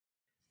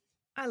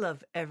I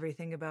love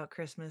everything about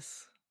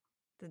Christmas.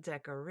 The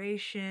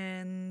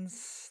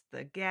decorations,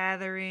 the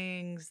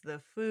gatherings,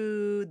 the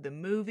food, the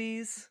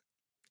movies.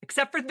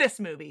 Except for this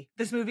movie.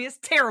 This movie is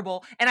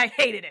terrible, and I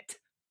hated it.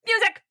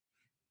 Music!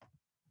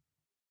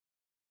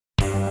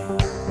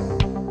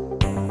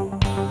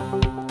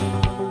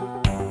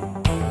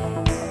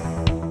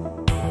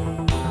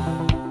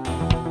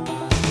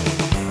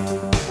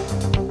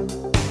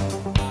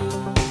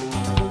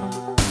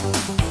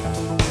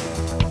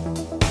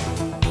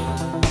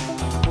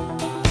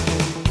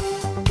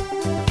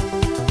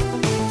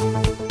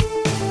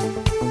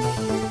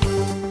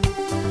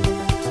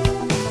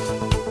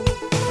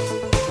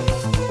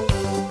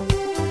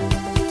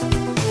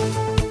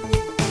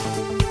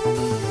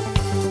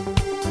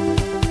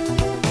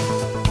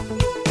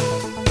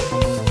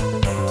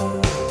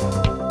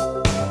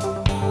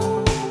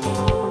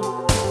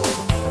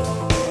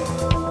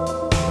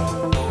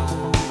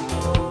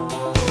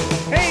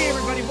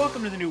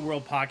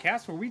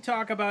 Podcast where we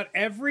talk about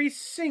every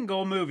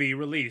single movie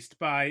released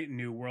by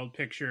New World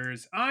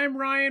Pictures. I'm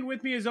Ryan.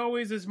 With me as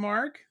always is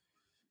Mark.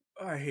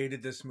 I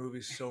hated this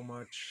movie so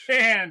much.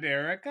 And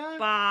Erica.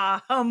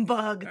 Bah,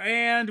 humbug.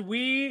 And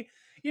we,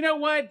 you know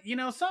what?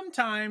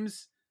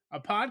 Sometimes a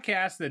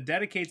podcast that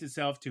dedicates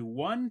itself to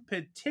one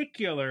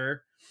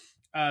particular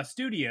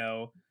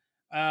studio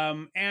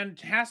and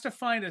has to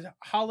find a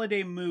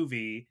holiday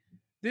movie.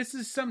 This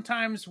is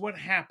sometimes what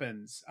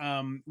happens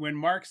when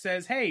Mark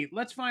says, hey,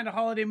 let's find a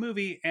holiday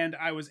movie. And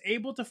I was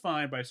able to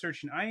find, by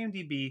searching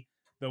IMDb,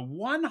 the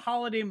one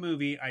holiday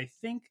movie I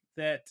think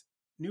that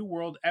New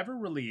World ever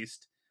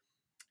released.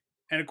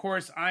 And of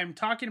course, I'm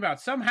talking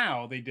about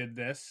somehow they did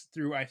this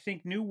through, I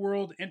think, New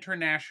World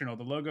International.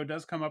 The logo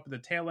does come up at the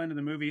tail end of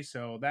the movie,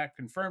 so that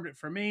confirmed it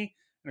for me.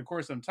 And of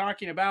course, I'm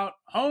talking about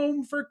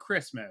Home for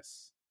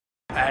Christmas.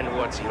 And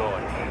what's your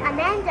name?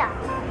 Amanda.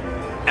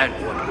 And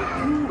what would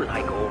you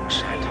like old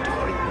Santa to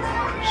bring you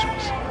for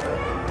Christmas?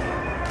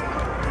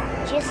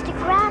 Just a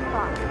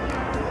grandpa.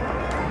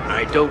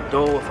 I don't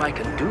know if I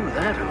can do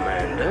that,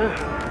 Amanda.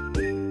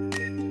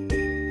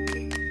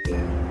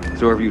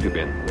 So where have you two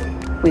been?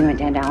 We went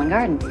down to Allen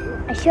Gardens.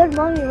 I showed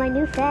Mommy my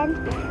new friend.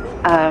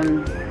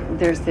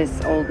 There's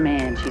this old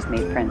man she's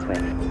made friends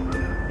with.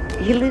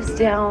 He lives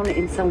down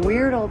in some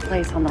weird old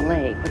place on the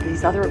lake with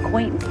these other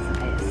acquaintances of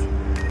his.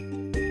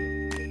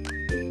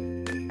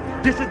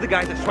 This is the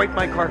guy that swiped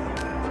my car.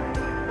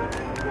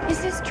 Is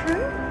this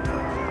true?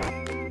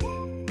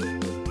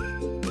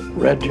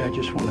 Reg, I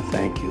just want to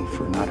thank you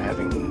for not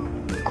having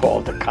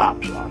called the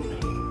cops on me.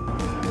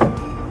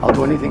 I'll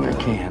do anything I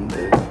can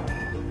to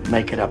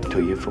make it up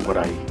to you for what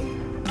I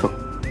took.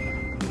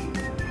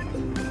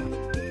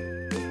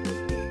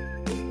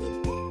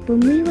 When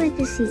we went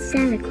to see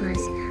Santa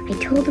Claus, I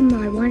told him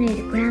I wanted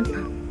a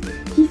grandpa.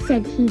 He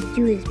said he'd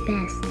do his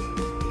best.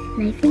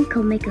 And I think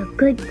he'll make a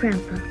good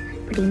grandpa,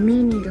 but he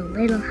may need a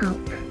little help.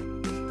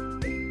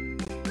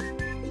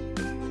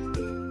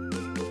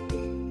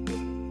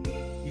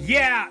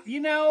 Yeah,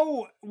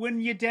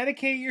 when you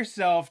dedicate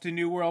yourself to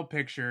New World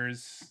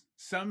Pictures,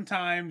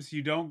 sometimes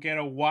you don't get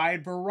a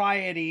wide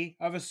variety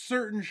of a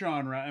certain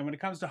genre. And when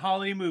it comes to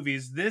holiday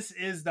movies, this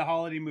is the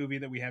holiday movie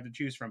that we have to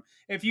choose from.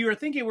 If you are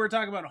thinking we're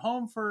talking about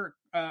Home for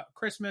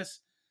Christmas,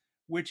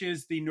 which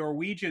is the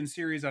Norwegian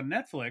series on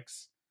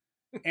Netflix,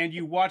 and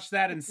you watch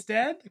that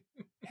instead,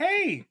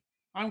 hey,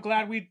 I'm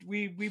glad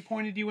we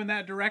pointed you in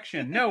that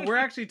direction. No, we're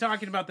actually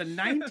talking about the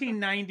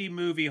 1990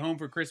 movie Home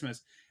for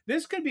Christmas.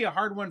 This could be a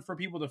hard one for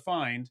people to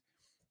find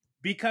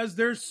because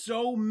there's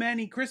so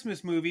many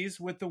Christmas movies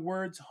with the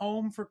words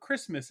Home for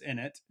Christmas in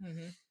it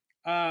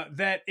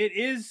that it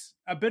is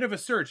a bit of a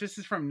search. This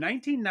is from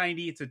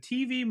 1990. It's a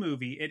TV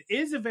movie. It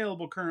is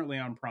available currently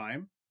on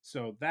Prime,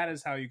 so that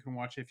is how you can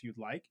watch it if you'd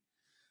like.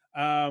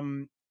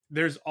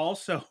 There's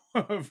also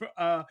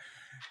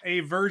a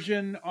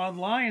version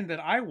online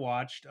that I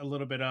watched a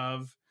little bit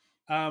of,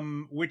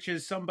 which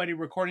is somebody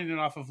recording it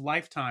off of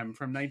Lifetime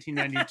from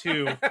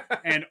 1992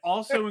 and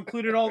also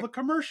included all the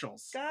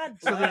commercials. God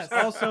so bless.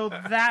 there's also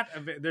that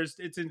of it.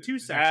 It's in two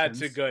sections.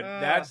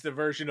 That's the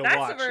version to That's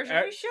watch. the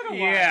version we should have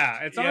watched. Yeah,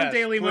 it's on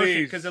Daily Motion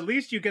please. because at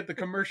least you get the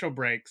commercial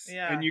breaks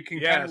and you can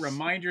kind of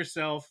remind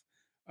yourself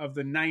of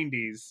the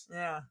 90s.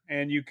 Yeah.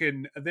 And you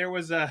can, there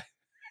was a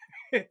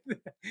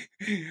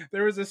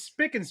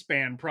Spick and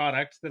Span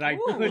product that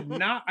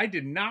I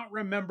did not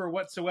remember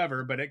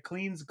whatsoever, but it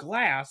cleans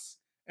glass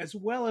as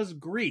well as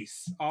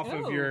grease off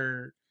of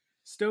your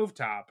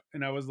stovetop.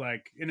 And I was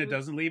like, and it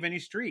doesn't leave any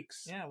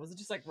streaks. Yeah, was it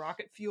just like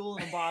rocket fuel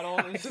in a bottle?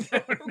 It was just,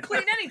 it'll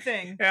clean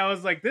anything. Yeah, I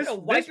was like,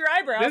 wipe your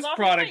eyebrows this off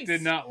product your face.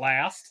 did not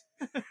last.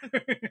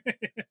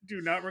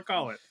 Do not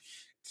recall it.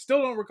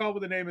 Still don't recall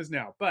what the name is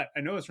now, but I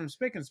know it's from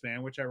Spick and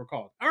Span, which I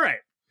recalled. All right,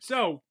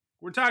 so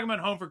we're talking about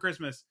Home for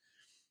Christmas.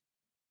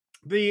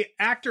 The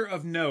actor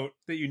of note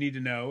that you need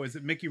to know is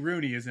that Mickey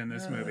Rooney is in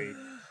this movie.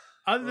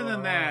 Other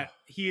than that,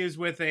 he is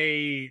with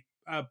a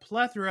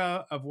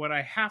plethora of what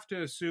I have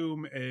to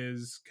assume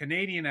is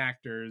Canadian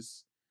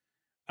actors.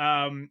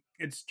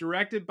 It's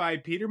directed by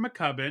Peter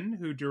McCubbin,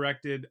 who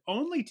directed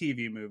only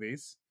TV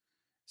movies.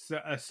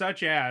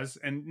 such as,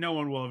 and no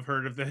one will have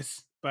heard of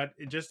this, but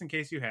just in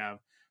case you have,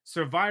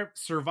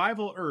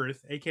 Survival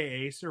Earth,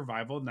 aka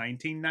Survival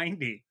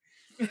 1990,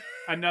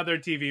 another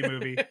TV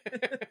movie.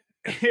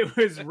 It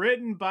was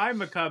written by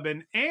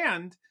McCubbin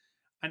and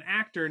an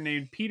actor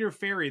named Peter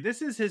Ferry.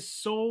 This is his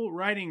sole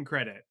writing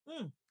credit.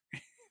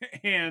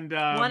 And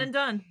one and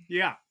done.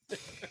 Yeah.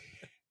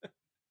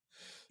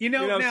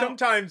 Now, now,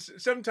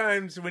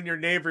 sometimes when your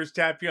neighbors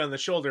tap you on the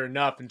shoulder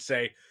enough and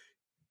say,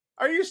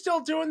 "Are you still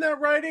doing that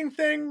writing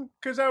thing?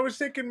 Because I was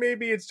thinking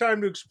maybe it's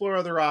time to explore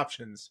other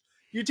options."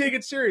 You take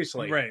it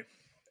seriously, right?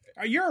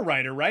 You're a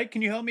writer, right?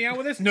 Can you help me out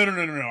with this? No.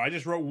 I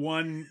just wrote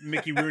one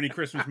Mickey Rooney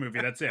Christmas movie.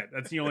 That's it.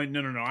 That's the only. No.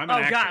 I'm an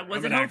actor. God,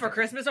 was it Home for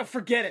Christmas? Oh,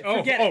 forget it.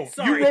 Oh,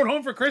 Sorry. You wrote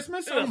Home for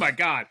Christmas? Oh my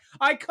God,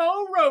 I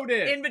co-wrote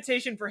it.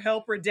 Invitation for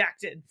help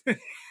redacted.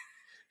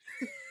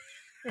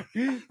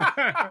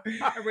 I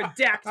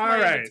redact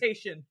my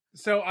invitation.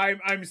 So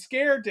I'm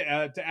scared to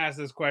ask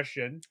this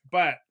question,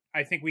 but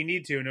I think we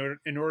need to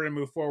in order to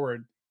move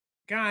forward.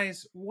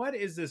 Guys, what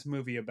is this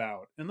movie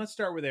about? And let's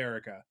start with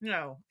Erica.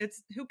 No,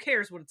 it's who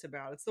cares what it's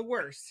about? It's the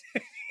worst.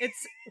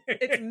 It's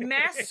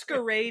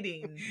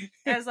masquerading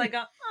as like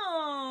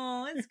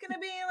it's gonna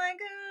be like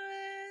a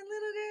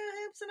little girl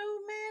helps an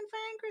old man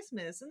find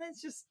Christmas, and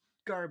that's just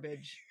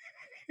garbage.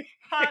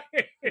 Hot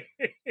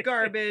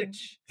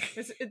garbage.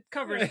 It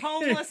covers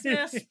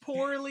homelessness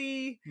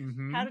poorly,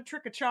 how to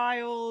trick a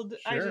child.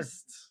 Sure.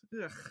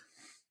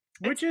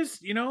 Which is,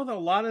 a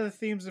lot of the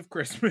themes of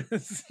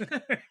Christmas.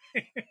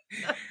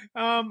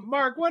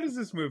 Mark, what is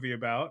this movie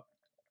about?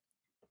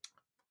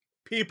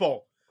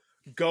 People,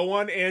 go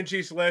on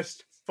Angie's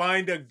List,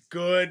 find a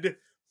good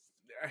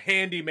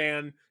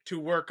handyman to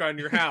work on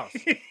your house.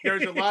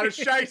 There's a lot of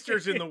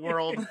shysters in the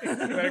world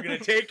that are going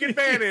to take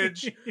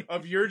advantage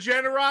of your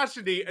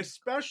generosity,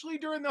 especially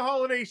during the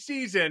holiday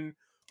season.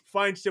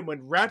 Find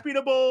someone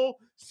reputable,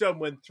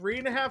 someone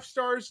 3.5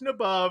 stars and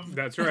above.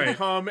 That's right. To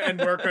come and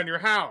work on your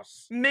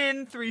house.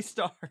 Men 3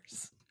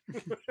 stars.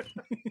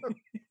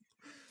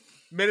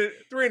 Minute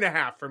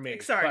 3.5 for me.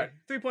 Sorry,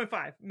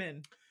 3.5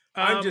 men.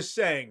 I'm just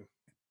saying.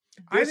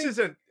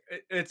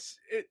 It's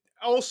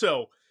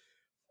also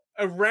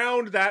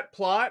around that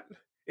plot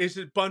is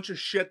a bunch of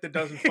shit that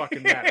doesn't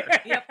fucking matter.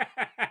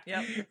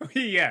 Yep.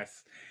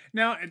 Yes.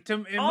 Now, in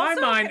my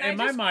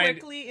mind,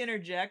 quickly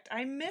interject.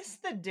 I miss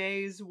the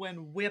days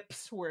when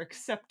whips were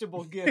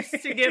acceptable gifts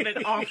to give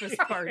at office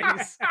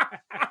parties.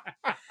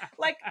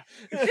 Like,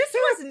 this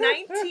was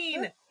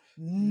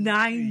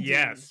 1990.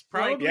 Yes,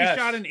 probably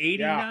shot in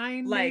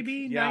 89,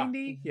 maybe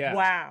 90. Yeah.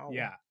 Wow.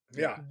 Yeah.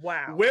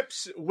 Wow.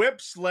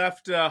 Whips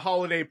left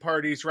holiday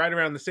parties right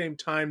around the same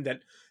time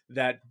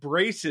that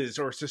braces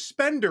or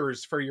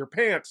suspenders for your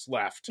pants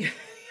left.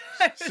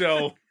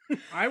 So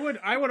I would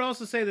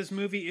also say this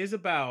movie is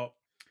about,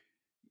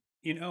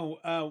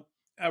 a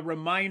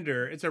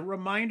reminder. It's a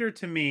reminder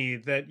to me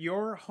that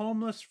your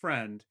homeless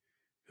friend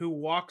who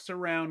walks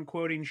around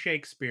quoting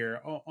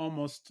Shakespeare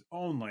almost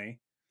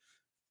only,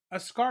 a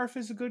scarf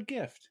is a good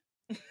gift.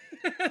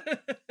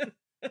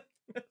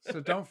 So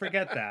don't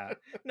forget that.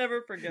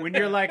 Never forget when that.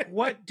 You're like,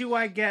 what do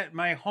I get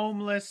my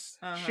homeless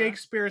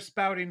Shakespeare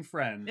spouting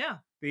friend? Yeah.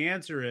 The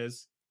answer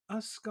is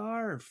a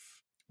scarf.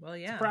 Well,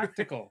 yeah. It's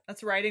practical.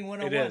 That's writing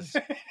 101. It is.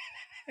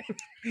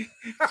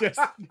 Just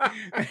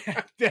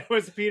that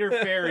was Peter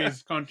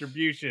Ferry's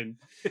contribution.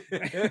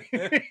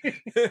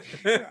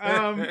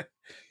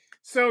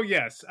 So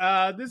yes,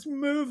 this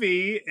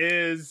movie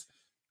is,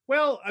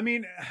 well, I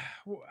mean,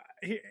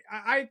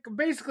 I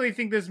basically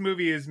think this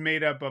movie is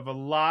made up of a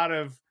lot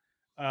of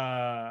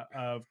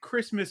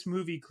Christmas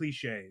movie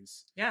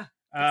cliches. Yeah.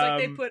 It's like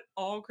they put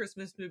all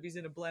Christmas movies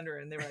in a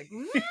blender and they were like,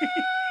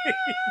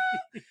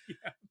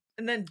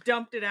 and then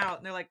dumped it out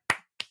and they're like,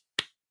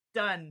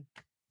 done.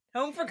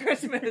 Home for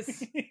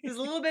Christmas. There's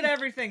a little bit of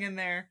everything in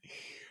there.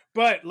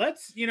 But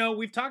let's,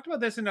 we've talked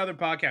about this in other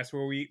podcasts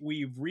where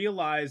we've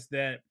realized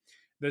that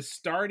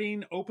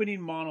the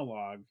opening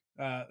monologue,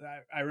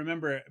 I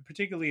remember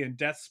particularly in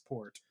Death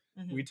Sport,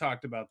 we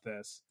talked about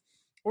this,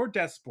 or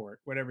Death Sport,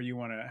 however you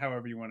want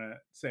to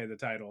say the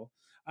title.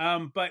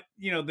 But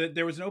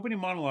there was an opening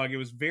monologue. It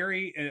was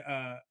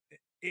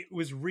it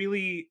was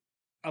really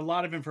a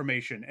lot of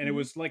information, and it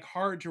was like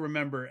hard to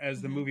remember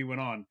as the movie went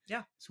on.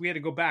 Yeah. So we had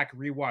to go back,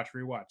 rewatch.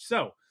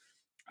 So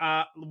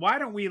why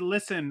don't we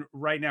listen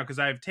right now? Because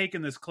I've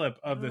taken this clip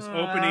of this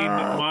opening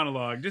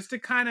monologue just to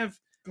kind of,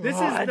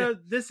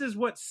 this is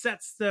what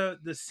sets the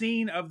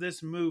scene of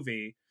this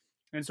movie.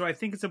 And so I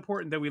think it's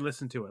important that we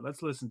listen to it.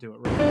 Let's listen to it.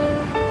 Right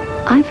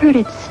now. I've heard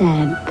it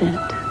said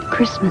that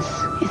Christmas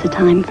is a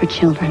time for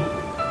children.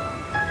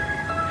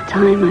 A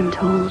time, I'm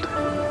told,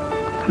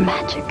 for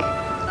magic.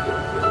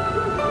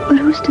 But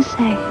who's to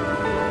say?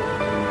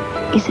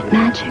 Is it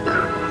magic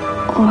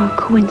or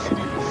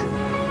coincidence?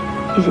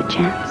 Is it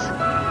chance?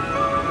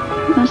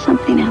 Or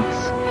something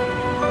else?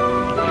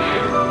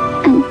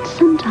 And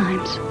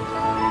sometimes,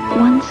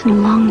 once in a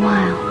long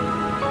while,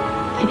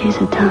 it is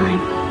a time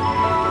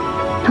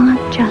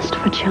not just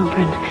for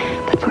children,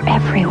 but for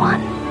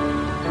everyone.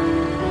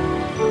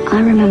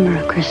 I remember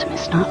a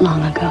Christmas not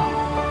long ago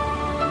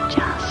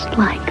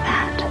like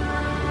that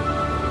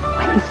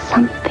when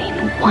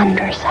something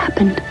wondrous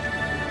happened.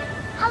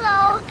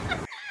 Hello.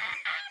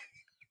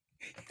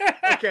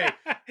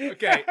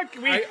 Okay.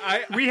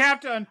 We have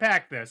to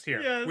unpack this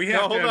here. Yes. We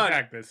have No, to hold on.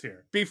 unpack this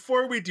here.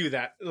 Before we do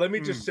that, let me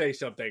just say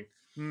something.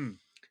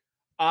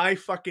 I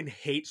fucking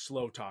hate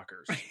slow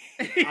talkers.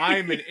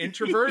 I'm an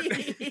introvert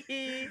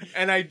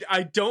and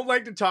I don't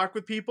like to talk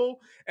with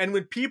people. And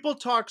when people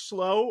talk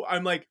slow,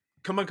 I'm like,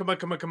 come on.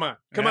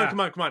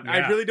 Yeah.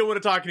 I really don't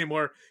want to talk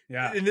anymore.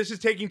 Yeah. And this is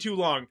taking too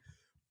long.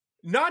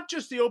 Not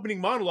just the opening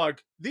monologue,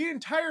 the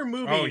entire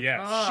movie. Oh,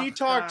 yes. She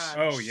talks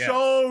yes.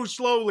 so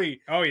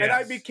slowly. Oh, yes. And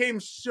I became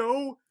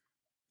so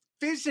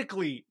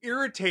physically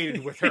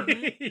irritated with her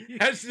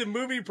as the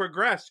movie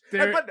progressed.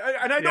 And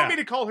I don't mean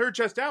to call her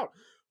just out.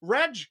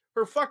 Reg,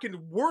 her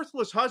fucking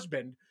worthless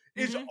husband,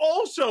 is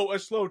also a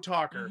slow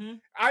talker.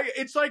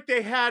 It's like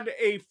they had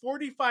a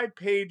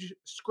 45-page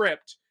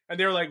script and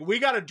they're like, we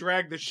got to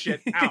drag this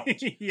shit out.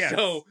 Yes.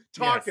 So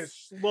talk as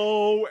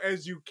slow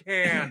as you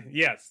can.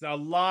 Yes, a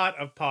lot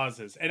of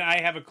pauses. And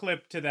I have a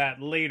clip to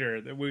that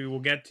later that we will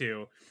get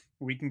to.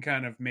 We can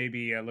kind of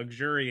maybe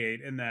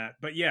luxuriate in that.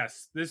 But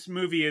yes, this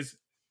movie is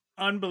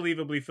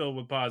unbelievably filled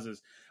with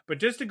pauses. But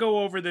just to go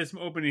over this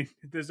opening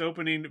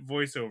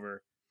voiceover.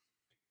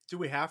 Do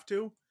we have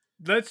to?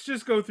 Let's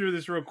just go through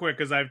this real quick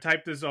because I've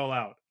typed this all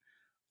out.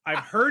 I've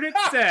heard it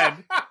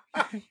said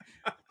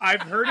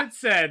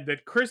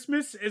that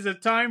Christmas is a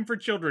time for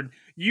children.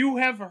 You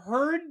have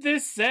heard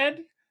this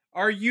said?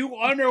 Are you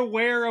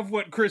unaware of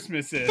what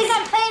Christmas is? Think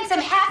I'm playing some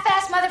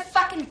half-ass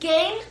motherfucking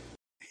game?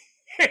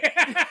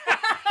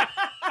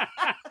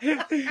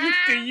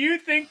 Do you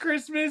think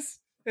Christmas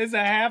is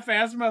a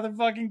half-ass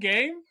motherfucking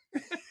game?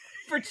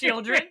 For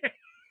children?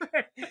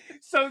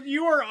 So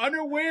you are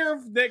unaware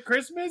of that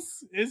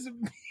Christmas is,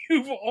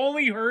 you've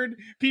only heard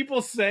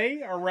people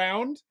say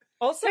around.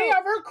 Also, hey,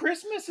 I've heard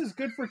Christmas is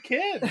good for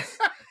kids.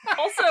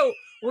 Also,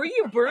 were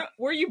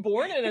you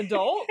born an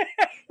adult?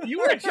 You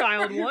were a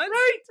child once,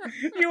 right?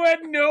 You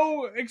had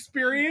no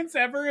experience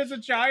ever as a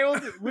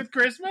child with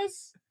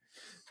Christmas.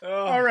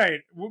 All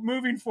right,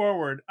 moving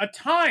forward, a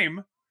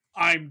time,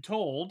 I'm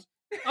told,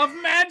 of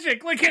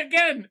magic. Like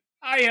again,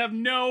 I have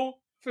no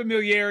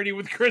familiarity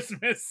with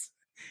Christmas.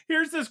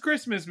 Here's this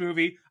Christmas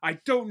movie. I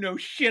don't know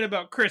shit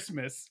about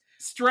Christmas.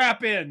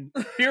 Strap in.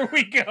 Here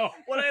we go.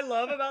 What I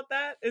love about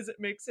that is it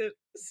makes it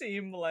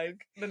seem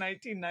like the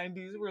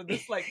 1990s were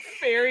this like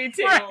fairy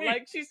tale. Right.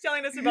 Like she's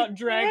telling us about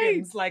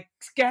dragons. Like,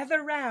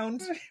 gather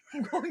round.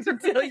 I'm going to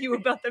tell you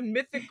about the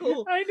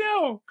mythical I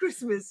know.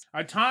 Christmas.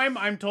 A time,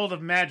 I'm told,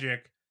 of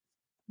magic.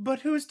 But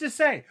who's to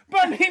say?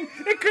 But I mean,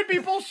 it could be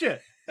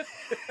bullshit.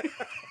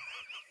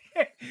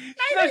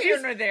 Neither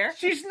here nor there.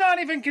 She's not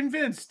even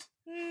convinced.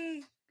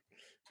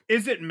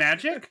 Is it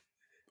magic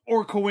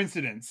or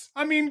coincidence?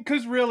 I mean,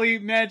 because really,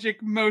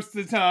 magic most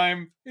of the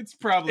time, it's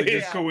probably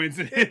just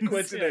coincidence.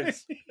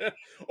 Coincidence.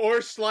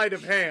 Or sleight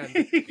of hand.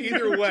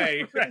 Either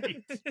way.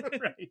 Right.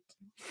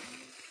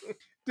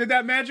 Did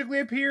that magically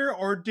appear,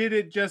 or did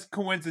it just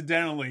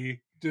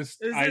coincidentally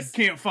I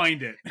can't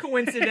find it?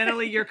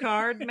 Coincidentally your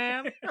card,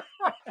 ma'am?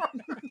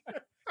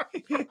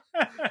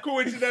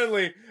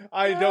 Coincidentally,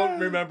 I don't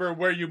remember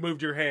where you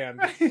moved your hand.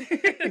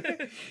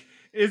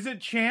 Is it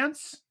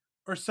chance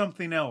or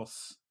something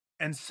else?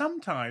 And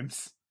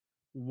sometimes,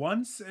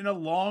 once in a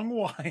long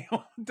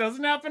while,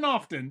 doesn't happen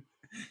often,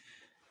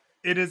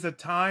 it is a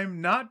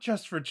time not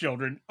just for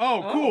children.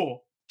 Oh.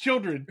 Cool.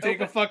 Children,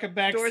 take a fucking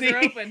back Doors seat.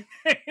 are open.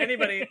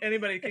 Anybody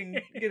can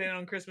get in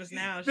on Christmas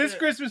now. This Shit.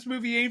 Christmas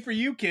movie ain't for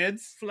you,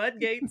 kids.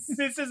 Floodgates.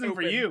 This isn't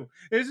for open. you.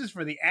 This is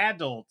for the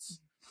adults.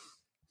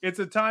 It's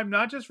a time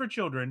not just for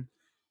children,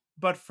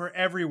 but for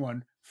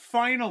everyone.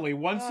 Finally,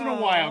 once in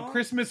a while,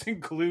 Christmas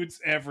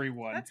includes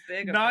everyone. That's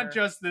big of Not her.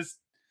 just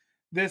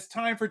this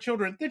time for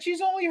children that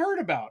she's only heard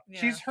about.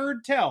 Yeah. She's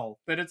heard tell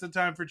that it's a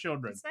time for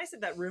children. It's nice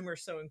that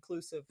rumor's so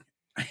inclusive.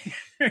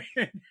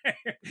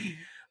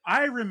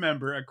 I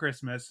remember a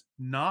Christmas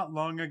not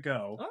long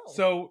ago. Oh.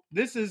 So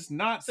this is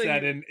not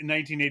set in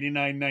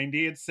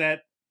 1989-90. It's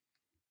set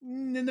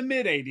in the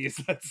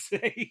mid-80s, let's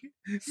say.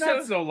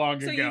 Not so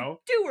long ago.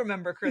 You do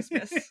remember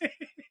Christmas.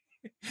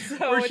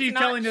 So Or it's she's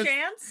not telling us,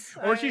 chance?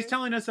 or she's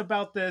telling us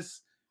about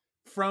this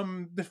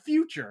from the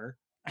future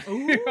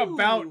Ooh.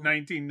 about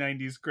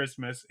 1990s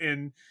Christmas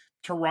in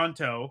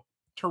Toronto,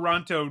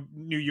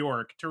 New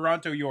York,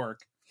 York.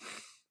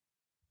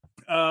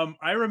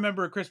 I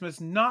remember a Christmas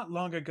not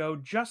long ago,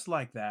 just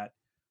like that,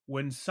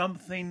 when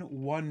something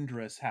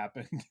wondrous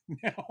happened.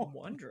 Now,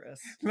 Wondrous.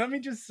 let me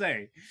just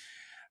say,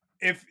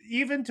 if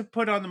even to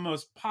put on the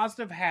most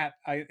positive hat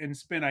and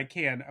spin I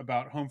can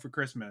about Home for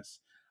Christmas,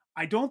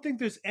 I don't think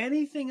there's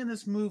anything in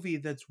this movie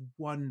that's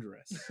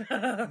wondrous.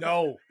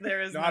 No,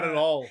 there is not at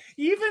all.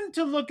 Even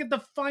to look at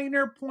the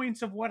finer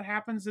points of what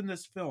happens in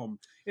this film,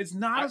 it's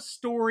not a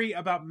story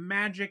about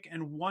magic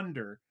and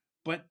wonder.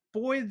 But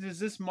boy, does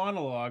this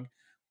monologue!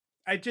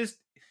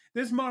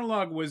 This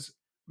monologue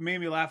made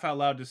me laugh out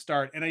loud to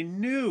start, and I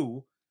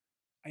knew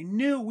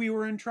we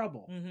were in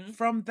trouble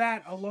from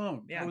that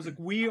alone. Yeah. I was like,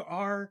 we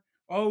are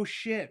oh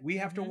shit, we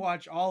have to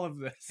watch all of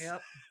this.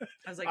 Yep.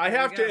 I was like, I here we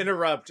have to go.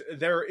 interrupt.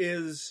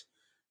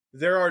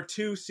 There are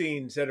two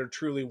scenes that are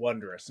truly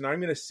wondrous, and I'm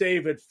going to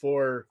save it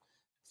for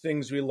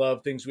things we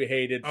love, things we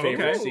hated,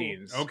 favorite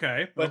scenes.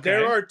 Okay, but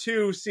there are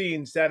two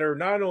scenes that are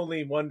not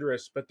only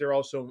wondrous, but they're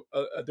also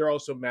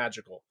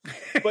magical.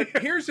 But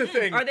here's the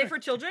thing: Are they for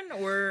children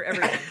or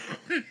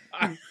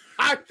everyone?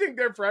 I think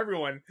they're for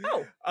everyone.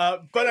 Oh,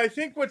 but I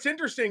think what's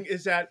interesting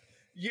is that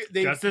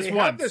they have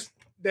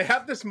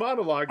this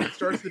monologue that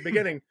starts at the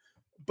beginning.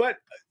 But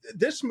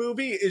this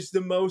movie is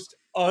the most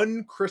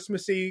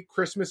un-Christmassy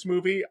Christmas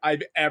movie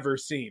I've ever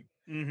seen.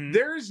 Mm-hmm.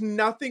 There's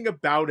nothing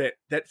about it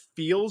that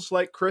feels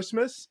like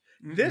Christmas.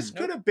 Mm-hmm. This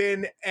could have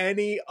been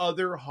any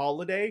other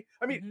holiday.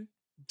 I mean,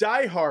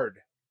 Die Hard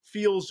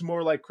feels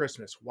more like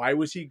Christmas. Why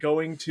was he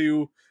going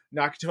to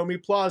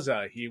Nakatomi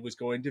Plaza? He was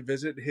going to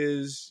visit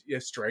his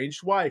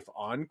estranged wife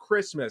on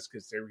Christmas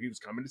because he was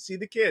coming to see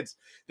the kids.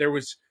 There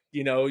was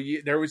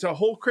a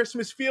whole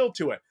Christmas feel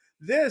to it.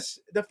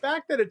 The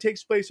fact that it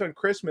takes place on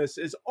Christmas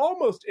is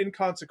almost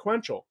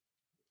inconsequential.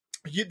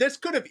 This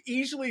could have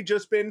easily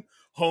just been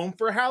home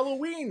for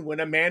Halloween when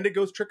Amanda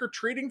goes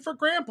trick-or-treating for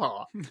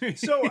Grandpa.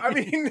 So, I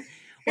mean...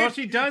 well,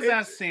 she does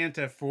ask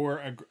Santa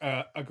for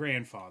a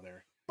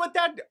grandfather. But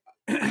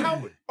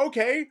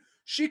okay,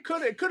 it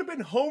could have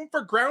been home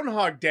for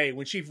Groundhog Day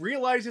when she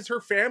realizes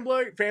her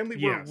family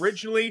were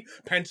originally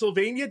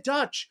Pennsylvania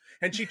Dutch,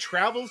 and she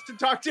travels to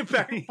talk to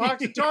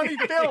Punxsutawney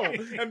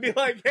Phil and be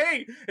like,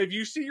 "Hey, if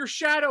you see your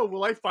shadow,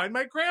 will I find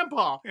my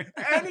grandpa?"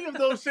 Any of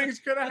those things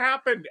could have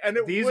happened, and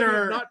it would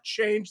have not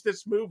changed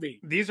this movie.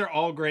 These are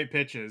all great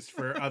pitches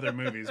for other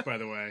movies, by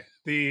the way.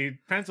 The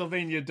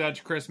Pennsylvania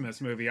Dutch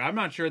Christmas movie. I'm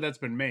not sure that's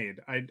been made.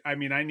 I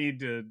mean, I need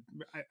to.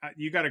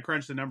 You got to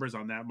crunch the numbers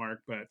on that,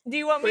 Mark. But do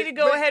you want me to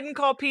go ahead and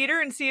call Peter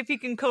and see if he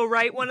can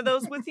co-write one of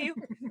those with you?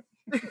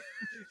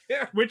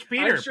 Yeah. Which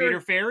Peter? Sure.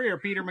 Peter Ferry or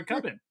Peter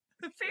McCubbin?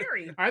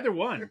 Ferry. Either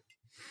one.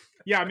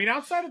 Yeah, I mean,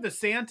 outside of the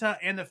Santa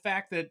and the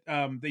fact that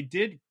they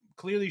did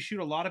clearly shoot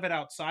a lot of it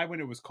outside when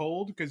it was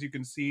cold because you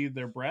can see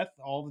their breath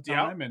all the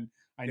time, and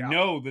I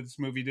know that this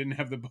movie didn't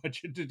have the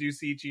budget to do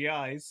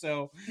CGI.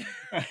 So,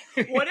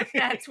 what if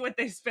that's what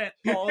they spent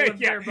all of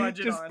their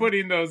budget just on?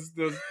 Putting those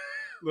little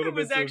it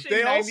was bits.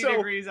 Actually 90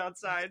 degrees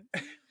outside.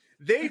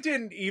 They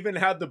didn't even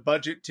have the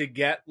budget to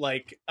get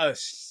like a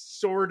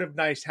sort of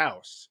nice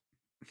house.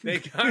 They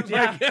got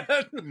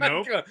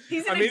nope.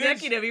 He's an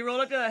executive. He rolled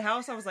up to the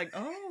house. I was like,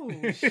 oh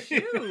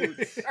shoot.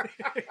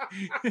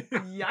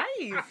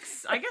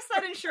 Yikes. I guess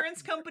that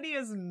insurance company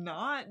is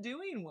not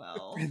doing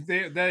well.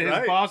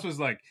 His boss was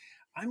like,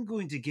 I'm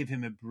going to give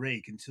him a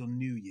break until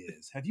New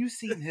Year's. Have you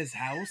seen his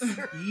house?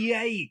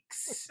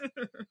 Yikes.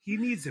 He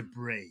needs a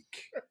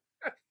break.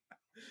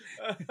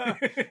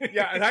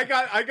 And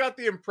I got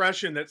the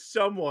impression that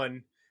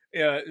someone,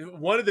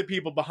 one of the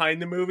people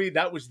behind the movie,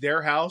 that was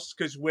their house,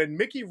 because when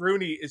Mickey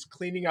Rooney is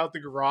cleaning out the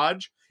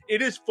garage,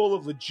 it is full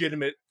of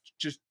legitimate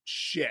just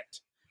shit.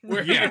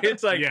 Where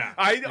it's like,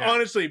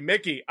 honestly,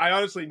 Mickey, I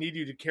honestly need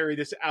you to carry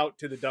this out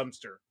to the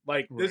dumpster.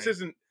 Like this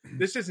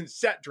isn't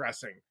set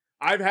dressing.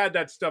 I've had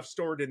that stuff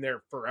stored in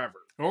there forever.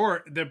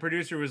 Or the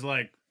producer was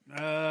like,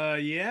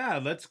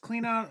 let's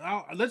clean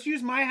out. Let's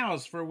use my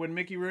house for when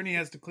Mickey Rooney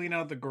has to clean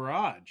out the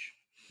garage.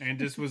 And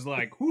just was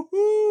like,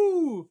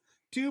 woohoo!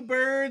 2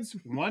 birds,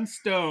 1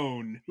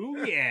 stone.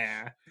 Ooh,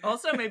 yeah.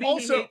 Also, maybe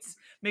he hates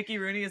Mickey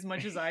Rooney as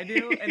much as I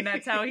do, and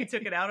that's how he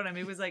took it out on him.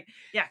 He was like,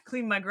 yeah,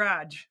 clean my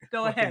garage.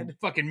 Go ahead.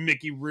 Fucking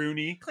Mickey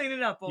Rooney. Clean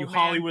it up, old man. You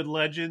Hollywood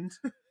legend.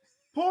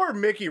 Poor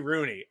Mickey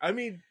Rooney. I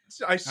mean,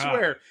 I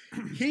swear,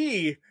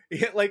 he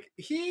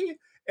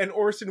and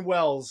Orson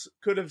Welles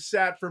could have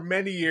sat for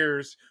many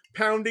years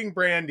pounding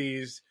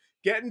brandies,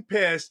 getting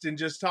pissed, and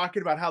just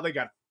talking about how they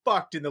got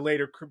fucked in the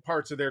later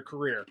parts of their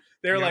career.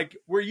 They're like,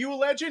 were you a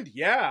legend?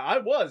 Yeah, I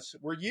was.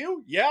 Were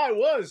you? Yeah, I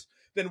was.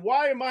 Then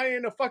why am I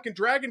in a fucking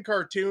dragon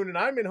cartoon and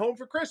I'm in Home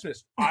for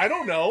Christmas? I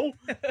don't know.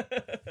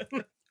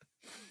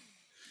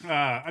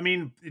 I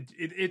mean,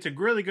 it's a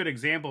really good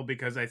example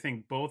because I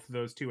think both of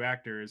those two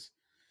actors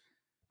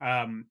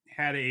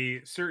had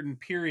a certain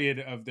period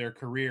of their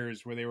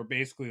careers where they were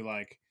basically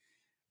like,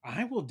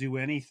 I will do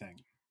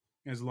anything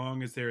as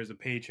long as there is a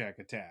paycheck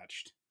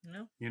attached.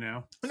 No. You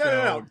know?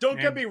 No. Don't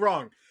get me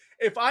wrong.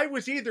 If I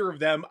was either of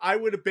them, I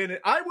would have been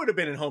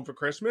in Home for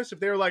Christmas.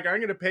 If they were like, I'm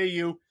going to pay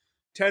you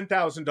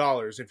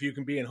 $10,000 if you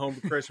can be in Home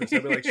for Christmas,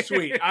 I'd be like,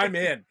 sweet, I'm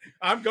in.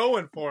 I'm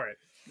going for it.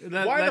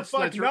 Why the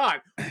fuck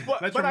not?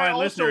 That's for my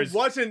listeners.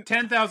 Wasn't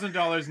 $10,000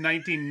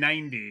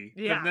 1990.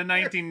 Yeah. The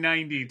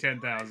 1990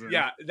 $10,000.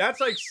 Yeah, that's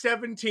like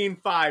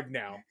 17.5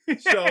 now.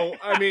 So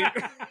I mean,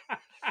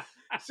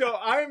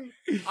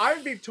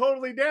 I'd be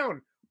totally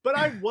down. But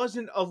I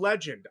wasn't a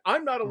legend.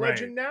 I'm not a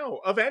legend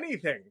now of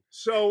anything.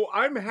 So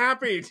I'm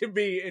happy to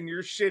be in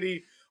your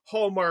shitty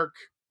Hallmark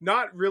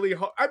not really.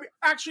 I mean,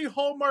 actually,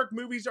 Hallmark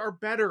movies are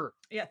better.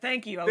 Yeah,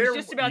 thank you. I was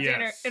just about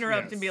to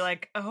interrupt yes. and be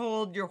like,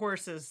 hold your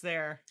horses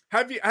there.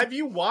 Have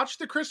you watched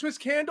The Christmas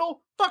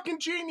Candle? Fucking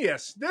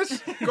genius.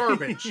 This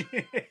garbage.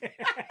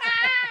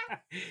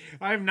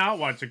 I have not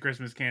watched A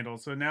Christmas Candle,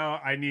 so now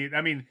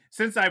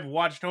since I've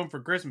watched Home for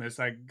Christmas,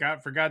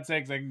 for God's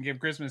sakes, I can give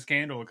Christmas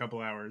Candle a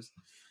couple hours.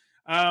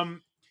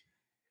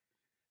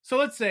 So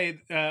let's say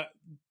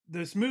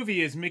this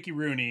movie is Mickey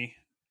Rooney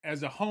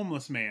as a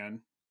homeless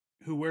man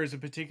who wears a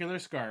particular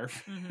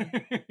scarf.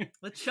 Mm-hmm.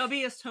 The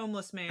chubbiest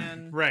homeless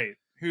man. Right.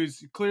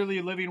 Who's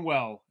clearly living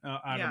well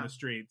out on the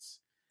streets.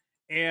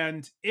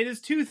 And it is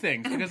two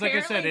things. Because like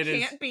I said, it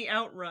can't be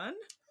outrun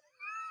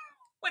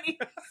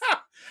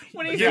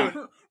when he's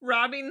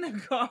robbing the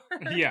car.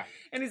 Yeah.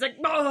 And he's like,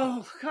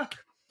 oh, God,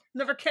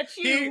 never catch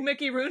you,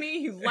 Mickey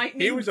Rooney, you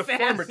lightning He was a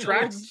former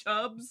track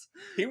chubs.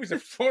 He was a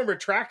former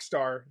track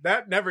star.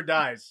 That never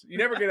dies. You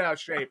never get out of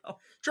shape.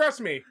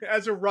 Trust me,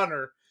 as a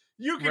runner,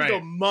 you can go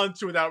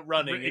months without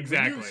running.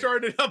 Exactly. When you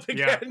start it up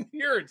again,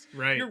 you're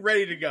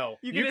ready to go.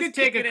 You could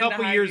take a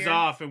couple years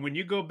off, and when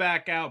you go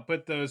back out,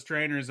 put those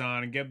trainers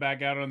on and get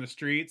back out on the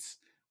streets,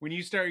 when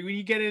you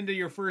get into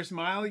your first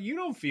mile, you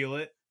don't feel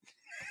it.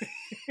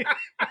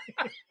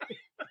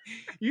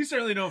 You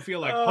certainly don't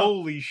feel like,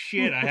 holy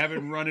shit, I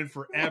haven't run in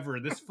forever.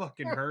 This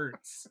fucking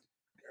hurts.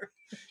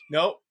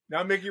 Nope.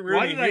 Not Mickey Rooney.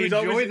 Why did I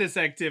enjoy this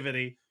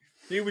activity?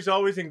 He was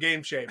always in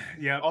game shape.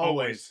 Yeah,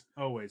 always.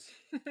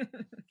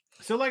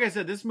 So like I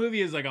said, this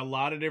movie is like a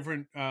lot of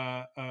different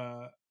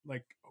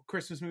like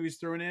Christmas movies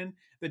thrown in.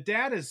 The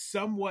dad is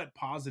somewhat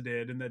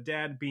posited, and the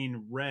dad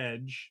being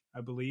Reg,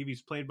 I believe.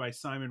 He's played by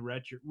Simon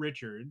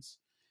Richards.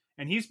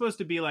 And he's supposed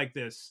to be like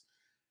this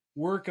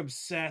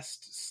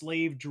work-obsessed,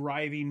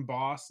 slave-driving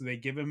boss. They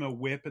give him a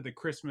whip at the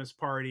Christmas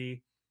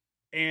party.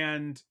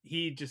 And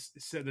he just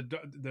said,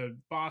 the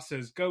boss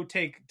says, go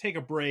take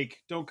a break.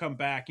 Don't come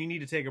back. You need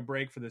to take a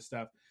break for this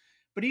stuff.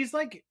 But he's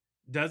like,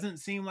 doesn't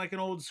seem like an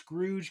old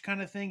Scrooge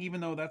kind of thing, even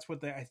though that's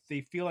what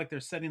they feel like they're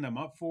setting them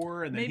up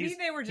for. And then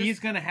he's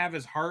going to have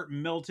his heart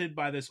melted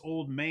by this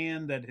old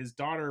man that his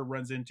daughter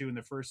runs into in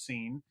the first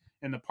scene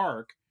in the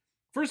park.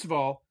 First of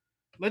all,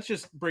 let's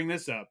just bring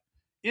this up.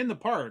 In the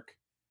park,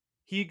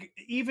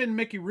 even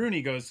Mickey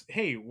Rooney goes,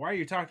 hey, why are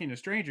you talking to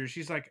strangers?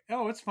 She's like,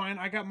 oh, it's fine.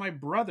 I got my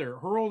brother,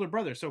 her older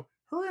brother. So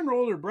her and her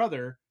older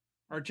brother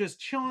are just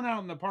chilling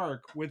out in the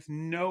park with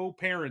no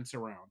parents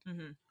around.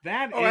 Mm-hmm.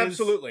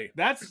 Absolutely.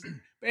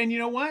 And you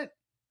know what?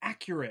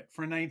 Accurate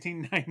for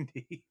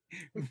 1990.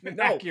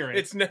 No, accurate.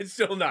 It's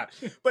still not.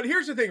 But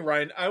here's the thing,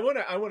 Ryan. I want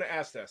to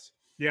ask this.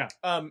 Yeah.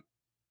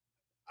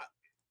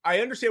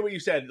 I understand what you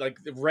said. Like,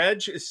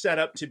 Reg is set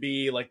up to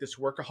be like this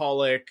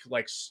workaholic,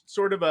 like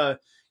sort of a,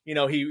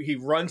 he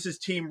runs his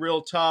team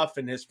real tough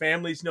and his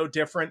family's no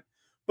different.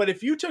 But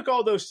if you took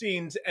all those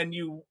scenes and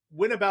you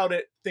went about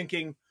it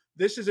thinking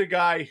this is a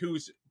guy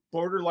who's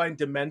borderline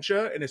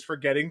dementia and is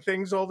forgetting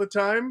things all the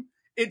time,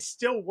 it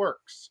still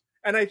works.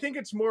 And I think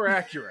it's more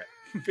accurate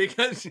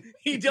because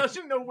he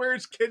doesn't know where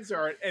his kids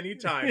are at any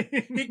time.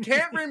 He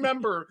can't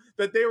remember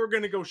that they were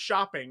going to go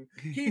shopping.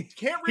 He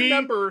can't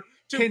remember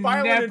to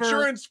file an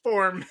insurance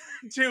form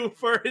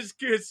for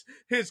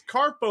his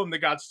car phone that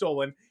got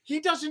stolen.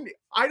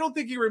 I don't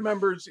think he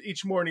remembers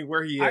each morning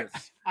where he is.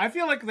 I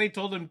feel like they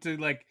told him to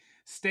like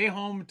stay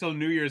home till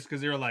New Year's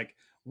because they were like,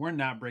 we're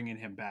not bringing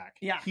him back.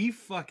 Yeah. He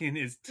fucking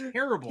is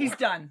terrible. He's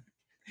done.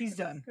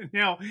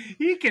 Now,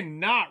 he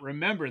cannot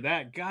remember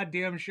that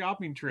goddamn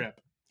shopping trip.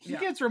 He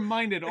gets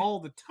reminded all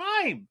the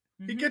time.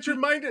 He gets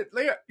reminded.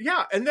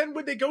 Yeah. And then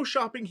when they go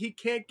shopping, he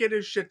can't get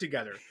his shit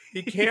together.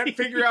 He can't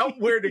figure out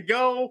where to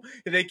go.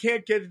 And they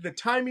can't get the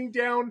timing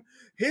down.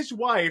 His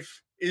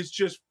wife is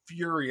just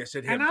furious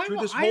at him through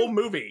this whole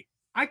movie.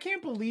 I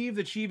can't believe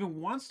that she even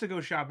wants to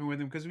go shopping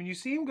with him, because when you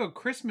see him go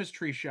Christmas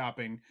tree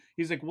shopping,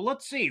 he's like, well,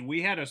 let's see.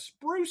 We had a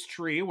spruce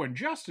tree when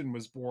Justin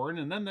was born,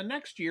 and then the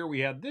next year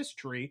we had this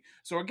tree.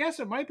 So I guess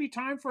it might be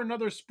time for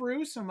another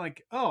spruce. I'm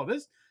like,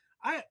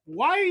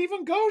 why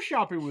even go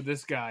shopping with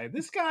this guy?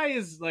 This guy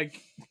is like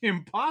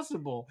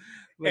impossible.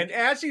 Like, and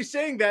as he's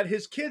saying that,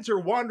 his kids are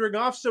wandering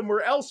off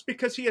somewhere else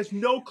because he has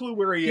no clue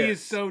where he is. He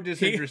is so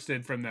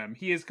disinterested from them.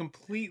 He has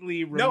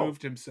completely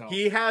removed himself.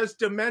 He has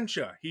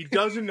dementia. He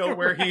doesn't know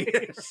where he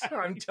is.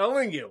 I'm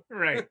telling you.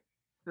 Right.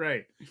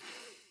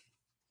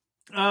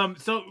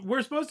 So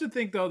we're supposed to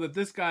think, though, that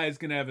this guy is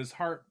going to have his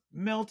heart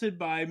melted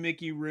by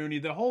Mickey Rooney,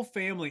 the whole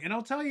family. And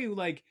I'll tell you,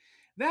 like,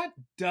 that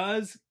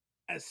does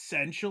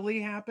essentially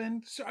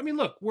happen. So I mean,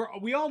 look,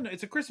 we all know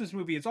it's a Christmas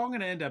movie. It's all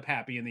going to end up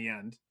happy in the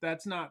end.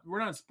 We're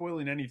not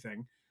spoiling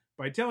anything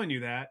by telling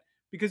you that,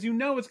 because you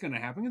know it's going to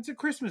happen. It's a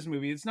Christmas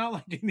movie. It's not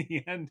like in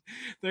the end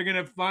they're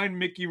going to find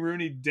Mickey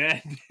Rooney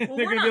dead. Well,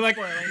 they're going to be like,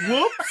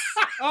 whoops.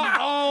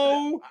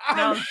 Oh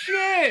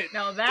shit.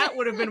 Now that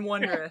would have been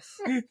wondrous.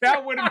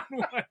 That would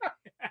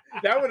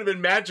have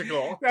been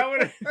magical. That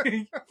would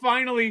have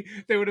finally,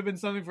 there would have been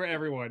something for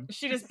everyone.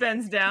 She just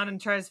bends down and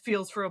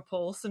feels for a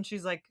pulse, and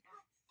she's like,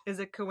 is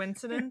it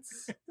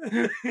coincidence?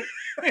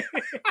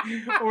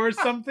 Or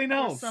something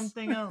else?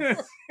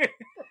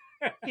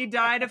 He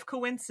died of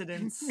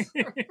coincidence.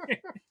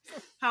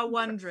 How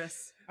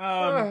wondrous.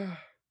 So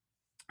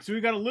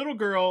we got a little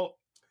girl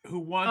who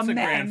wants a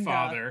Amanda.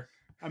 grandfather.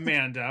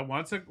 Amanda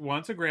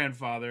wants a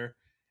grandfather,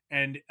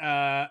 and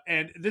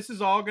this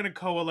is all going to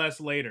coalesce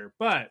later.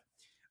 But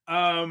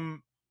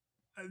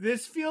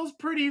this feels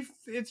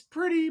it's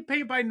pretty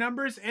paint by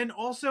numbers, and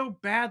also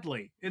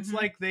badly. It's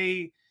like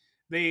they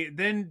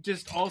then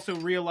just also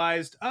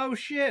realized, oh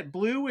shit,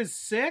 Blue is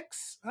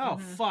 6. Oh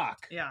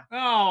fuck. Yeah.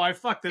 Oh, I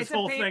fucked this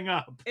whole thing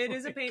up. It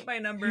is a paint by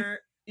number.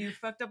 You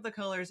fucked up the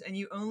colors, and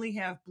you only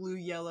have blue,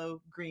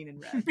 yellow, green,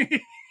 and red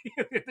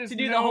to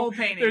do the whole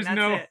painting.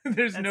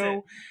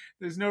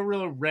 There's no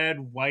real red,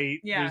 white.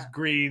 Yeah. There's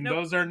green. Nope.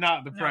 Those are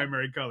not the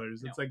primary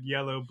colors. It's like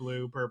yellow,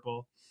 blue,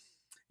 purple.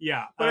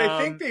 Yeah, but I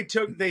think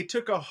they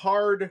took a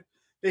hard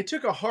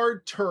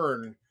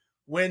turn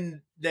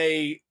when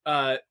they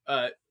I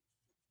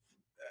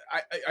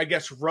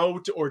guess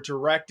wrote or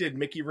directed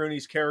Mickey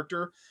Rooney's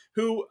character,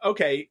 who,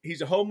 okay,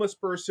 he's a homeless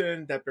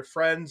person that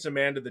befriends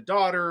Amanda the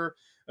daughter.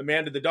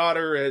 Amanda the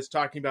daughter is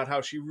talking about how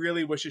she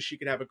really wishes she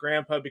could have a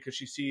grandpa because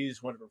she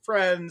sees one of her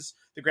friends.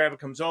 The grandpa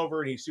comes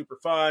over and he's super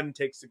fun,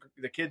 takes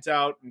the kids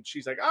out, and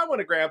she's like, I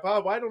want a grandpa.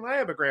 Why don't I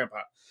have a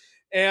grandpa?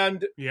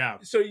 And yeah,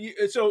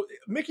 so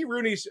Mickey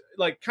Rooney's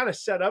like kind of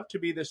set up to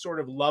be this sort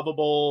of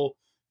lovable,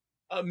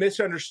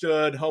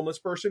 misunderstood homeless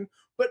person,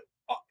 but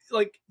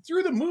like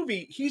through the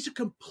movie, he's a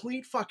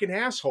complete fucking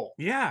asshole.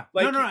 Yeah,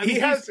 like no.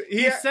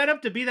 He's set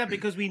up to be that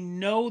because we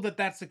know that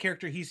that's the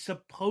character he's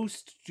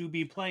supposed to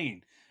be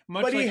playing.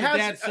 Much but like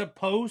that's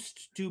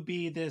supposed to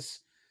be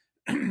this,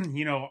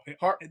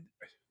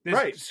 this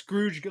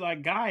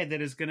Scrooge-like guy that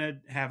is going to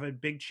have a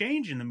big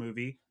change in the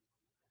movie.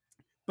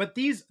 But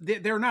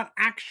they're not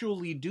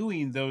actually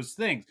doing those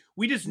things.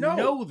 We just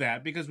know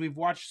that because we've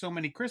watched so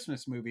many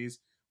Christmas movies.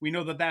 We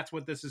know that that's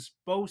what this is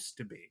supposed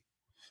to be.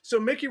 So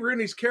Mickey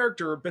Rooney's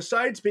character,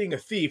 besides being a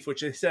thief,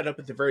 which they set up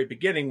at the very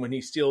beginning when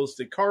he steals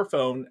the car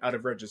phone out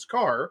of Reg's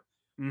car,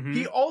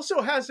 he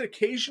also has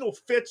occasional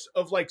fits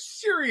of like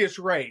serious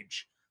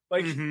rage.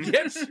 Like he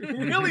gets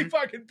really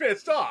fucking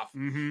pissed off.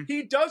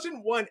 He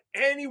doesn't want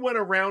anyone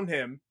around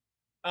him.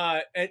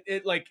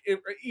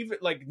 Even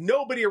like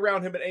nobody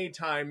around him at any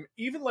time.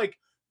 Even like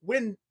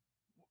when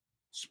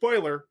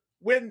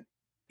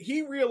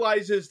he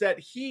realizes that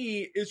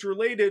he is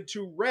related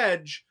to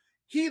Reg,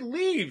 he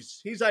leaves.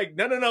 He's like,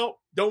 no,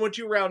 don't want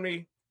you around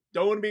me.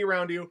 Don't want to be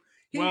around you.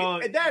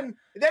 And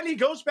then he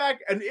goes back,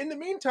 and in the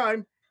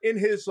meantime, in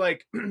his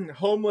like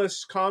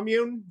homeless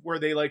commune where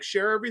they like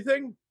share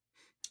everything,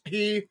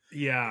 he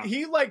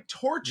like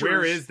tortures.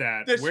 Where is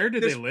that? Where do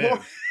they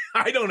live?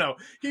 I don't know.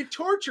 He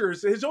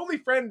tortures his only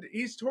friend.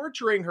 He's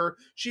torturing her.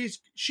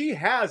 She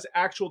has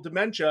actual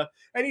dementia,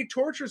 and he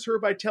tortures her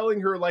by telling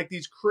her like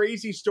these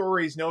crazy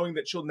stories, knowing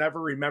that she'll never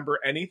remember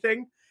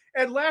anything.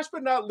 And last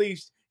but not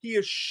least, he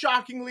is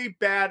shockingly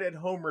bad at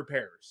home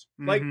repairs.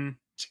 Like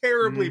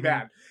terribly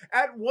bad.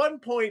 At one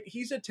point,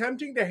 he's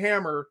attempting to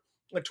hammer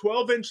a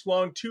 12-inch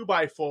long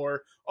 2x4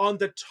 on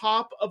the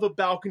top of a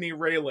balcony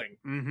railing.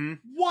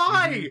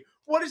 Why?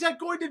 What is that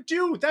going to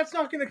do? That's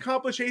not going to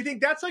accomplish anything.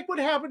 That's like what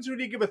happens when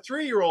you give a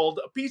 3-year-old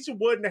a piece of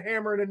wood and a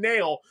hammer and a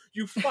nail.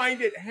 You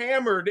find it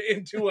hammered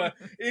into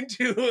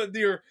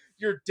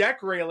your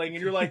deck railing,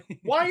 and you're like,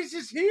 why is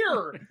this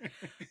here?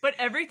 But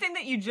everything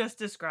that you just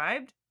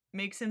described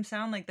makes him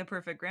sound like the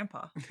perfect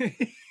grandpa.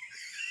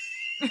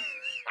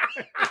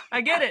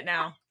 I get it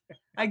now.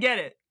 I get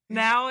it.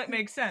 Now it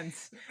makes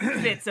sense.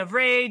 Fits of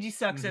rage. He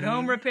sucks at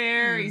home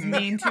repair. He's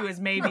mean to his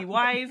maybe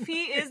wife.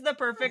 He is the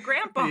perfect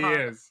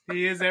grandpa.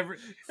 He is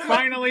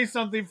finally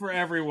something for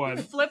everyone.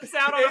 Flips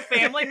out on a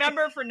family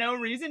member for no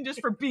reason,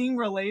 just for being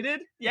related.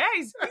 Yeah,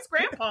 he's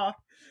grandpa.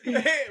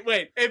 Hey,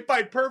 wait, if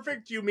by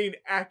perfect you mean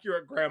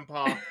accurate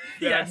grandpa,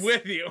 then I'm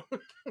with you.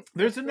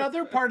 There's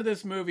another part of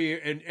this movie,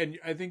 and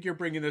I think you're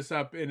bringing this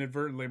up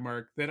inadvertently,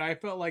 Mark, that I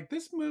felt like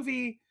this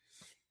movie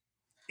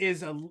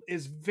is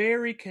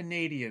very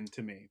Canadian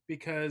to me,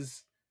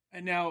 because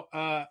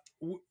now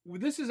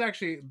this is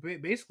actually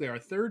basically our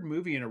third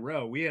movie in a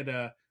row. We had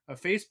a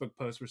Facebook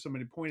post where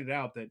somebody pointed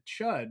out that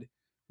Chud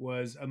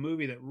was a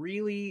movie that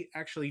really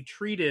actually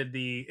treated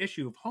the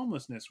issue of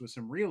homelessness with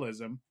some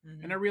realism,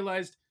 and I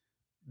realized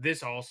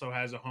this also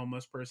has a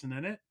homeless person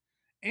in it,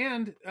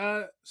 and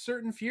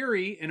Certain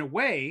Fury in a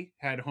way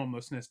had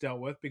homelessness dealt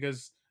with,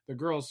 because the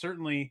girls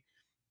certainly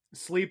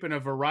sleep in a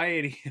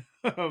variety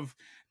of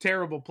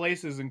terrible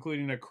places,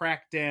 including a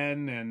crack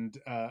den and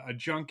a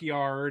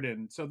junkyard,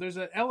 and so there's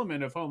an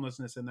element of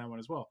homelessness in that one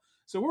as well.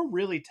 So we're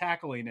really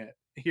tackling it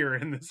here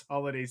in this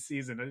holiday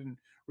season. I didn't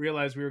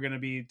realize we were going to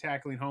be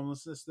tackling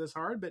homelessness this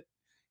hard, but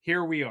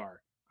here we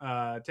are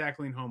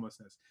tackling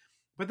homelessness.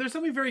 But there's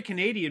something very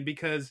Canadian,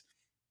 because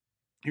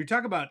you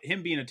talk about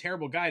him being a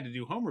terrible guy to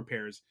do home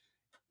repairs.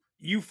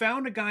 You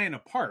found a guy in a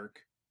park.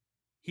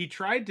 He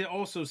tried to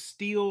also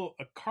steal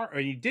a car,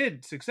 or he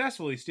did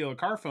successfully steal a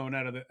car phone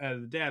out of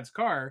the dad's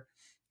car.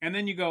 And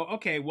then you go,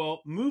 okay,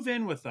 well, move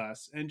in with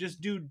us and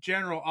just do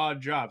general odd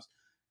jobs.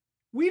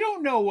 We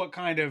don't know what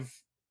kind of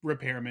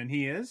repairman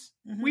he is.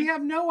 We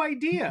have no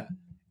idea.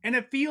 And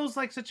it feels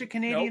like such a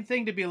Canadian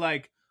thing to be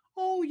like,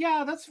 oh,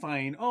 yeah, that's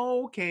fine.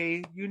 Oh,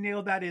 okay. You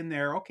nailed that in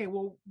there. Okay,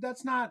 well,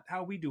 that's not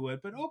how we do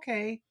it, but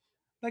okay.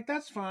 Like,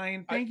 that's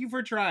fine. Thank you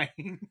for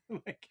trying.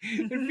 Like,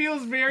 it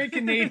feels very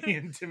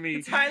Canadian to me.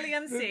 It's highly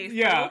unsafe.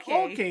 Yeah.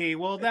 Okay. Okay.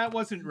 Well, that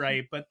wasn't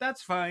right, but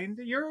that's fine.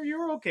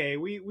 You're okay.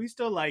 We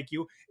still like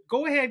you.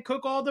 Go ahead,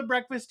 cook all the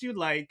breakfast you'd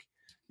like.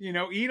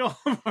 Eat all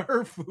of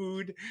our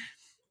food.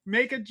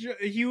 Make a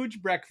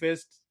huge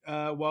breakfast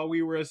while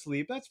we were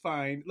asleep. That's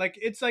fine. Like,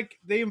 it's like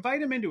they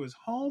invite him into his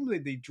home.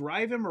 They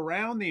drive him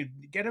around. They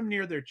get him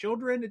near their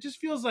children. It just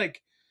feels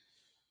like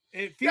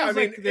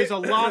there's a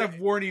lot of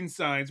warning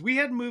signs. We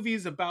had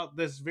movies about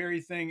this very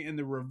thing in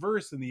the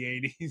reverse in the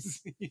 80s.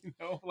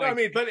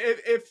 But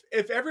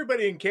if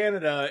everybody in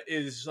Canada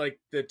is like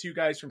the two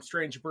guys from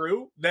Strange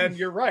Brew, then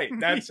you're right.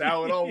 That's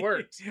how it all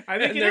works. I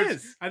think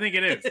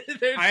it is.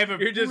 I have a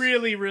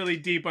really, really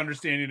deep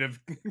understanding of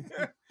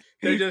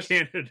they just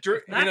Canada.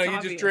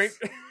 You just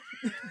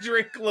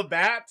drink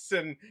Labatt's,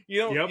 and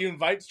you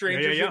invite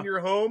strangers in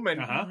your home,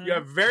 and you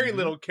have very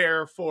little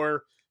care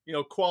for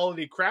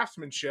quality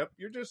craftsmanship.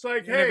 You're just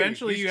like, hey,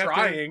 eventually you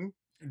trying. Have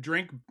to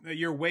drink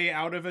your way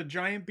out of a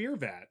giant beer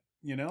vat.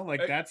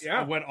 That's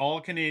what all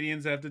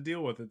Canadians have to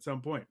deal with at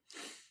some point.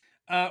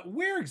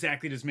 Where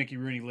exactly does Mickey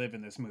Rooney live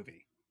in this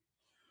movie?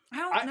 I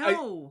don't know. I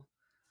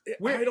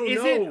don't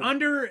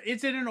know.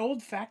 Is it an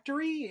old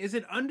factory? Is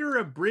it under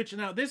a bridge?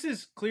 Now, this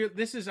is clear.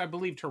 This is, I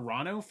believe,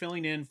 Toronto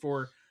filling in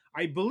for,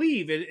 I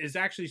believe it is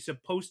actually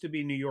supposed to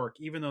be New York,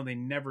 even though they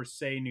never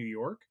say New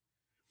York.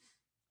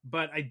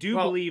 But I do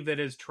believe that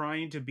is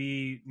trying to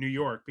be New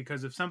York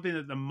because of something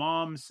that the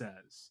mom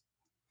says.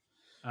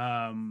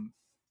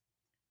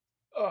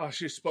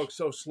 She spoke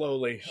so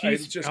slowly. I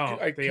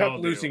kept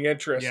losing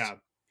interest. Yeah.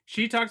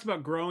 She talks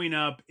about growing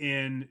up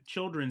in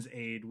Children's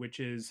Aid, which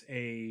is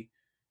a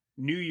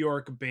New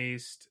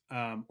York-based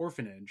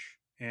orphanage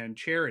and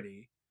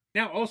charity.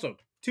 Now, also,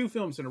 2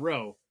 films in a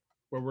row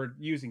where we're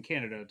using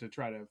Canada to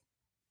try to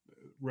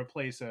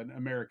replace an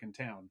American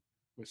town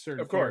with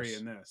certain theory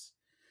in this.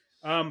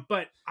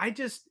 But I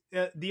just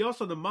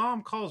the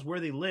mom calls where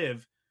they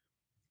live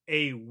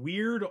a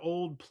weird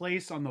old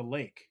place on the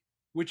lake,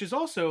 which is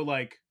also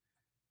like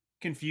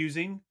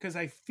confusing because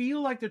I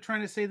feel like they're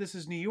trying to say this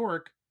is New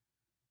York,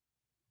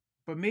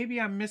 but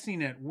maybe I'm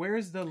missing it.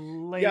 Where's the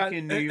lake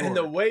in New York? And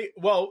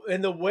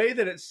the way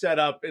that it's set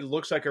up, it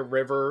looks like a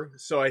river,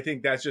 so I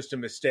think that's just a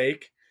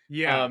mistake.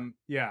 Yeah,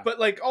 But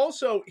like,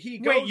 also he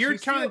goes. Wait, you're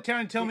trying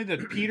to tell me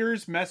that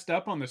Peter's messed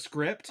up on the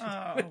script?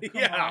 Oh,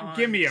 yeah,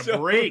 give me a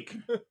break.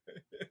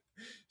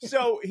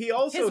 So he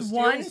also his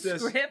one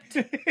script,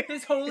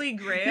 his holy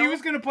grail. He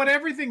was going to put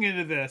everything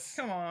into this.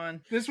 Come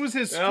on, this was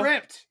his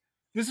script.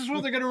 This is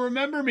what they're going to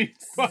remember me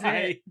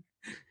by.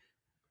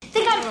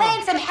 Think I'm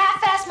playing some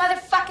half-ass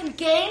motherfucking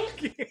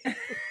game?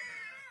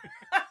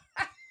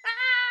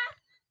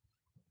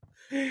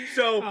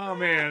 So, oh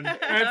man,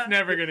 that's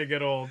never gonna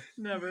get old.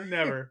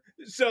 Never.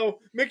 So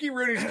Mickey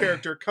Rooney's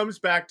character comes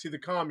back to the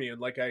commune,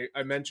 like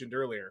I mentioned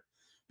earlier,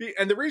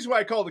 and the reason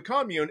why I call it the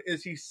commune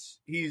is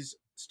he's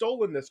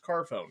stolen this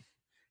car phone,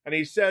 and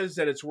he says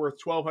that it's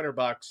worth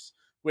 $1,200,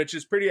 which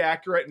is pretty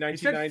accurate in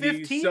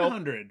 1990. He said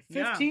 1,500.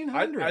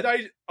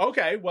 1,500.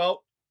 Okay,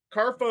 well,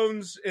 car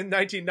phones in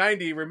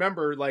 1990.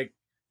 Remember, like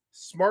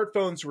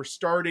smartphones were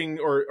starting,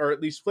 or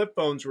at least flip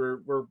phones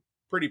were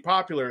pretty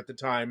popular at the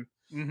time.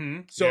 Mm-hmm.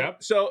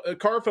 So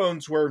car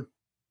phones were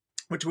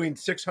between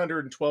 $600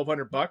 and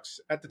 $1,200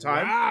 at the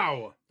time.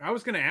 Wow! I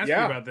was going to ask you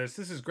about this.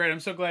 This is great.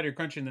 I'm so glad you're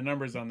crunching the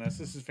numbers on this.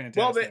 This is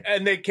fantastic. Well,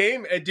 they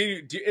came.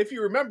 If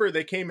you remember,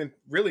 they came in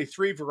really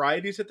 3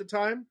 varieties at the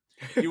time.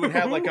 You would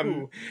have like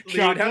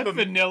chocolate,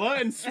 vanilla,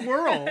 and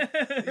swirl.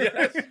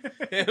 Yes,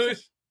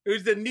 it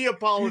was the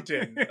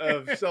Neapolitan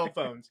of cell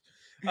phones.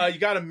 You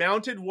got a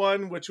mounted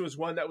one, which was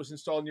one that was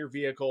installed in your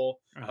vehicle,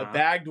 a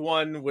bagged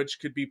one, which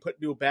could be put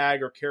into a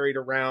bag or carried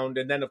around,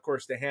 and then, of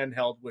course, the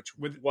handheld, which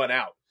with one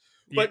out.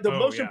 But the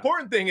most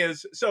important thing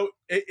is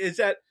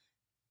that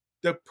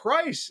the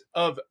price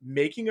of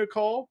making a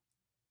call,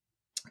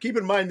 keep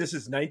in mind this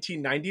is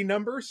 1990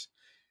 numbers,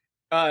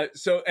 and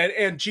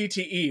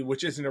GTE,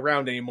 which isn't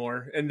around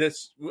anymore, and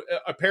this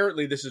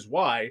apparently this is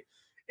why,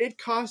 it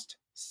cost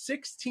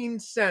 16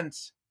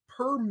 cents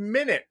per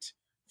minute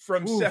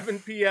from 7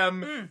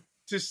 p.m.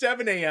 to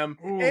 7 a.m.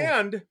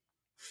 and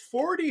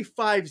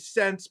 45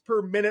 cents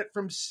per minute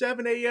from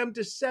 7 a.m.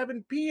 to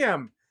 7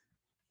 p.m.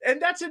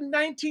 And that's in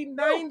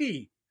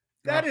 1990.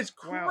 That is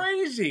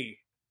crazy.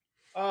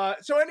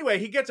 So anyway,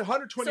 he gets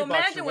 $120 so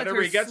imagine or with whatever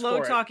her he gets slow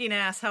for it. talking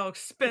ass how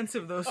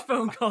expensive those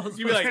phone calls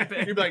You'd be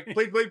like,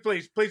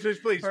 please.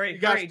 All right,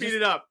 You gotta speed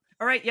it up.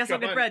 All right, yes, I'll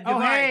get bread. Oh,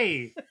 Goodbye.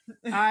 hey,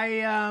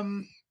 I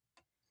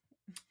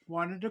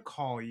wanted to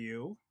call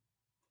you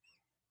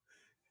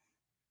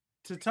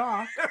to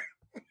talk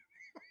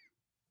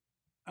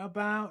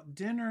about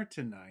dinner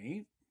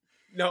tonight.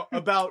 No,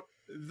 about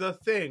the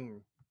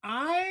thing.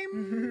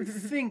 I'm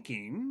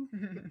thinking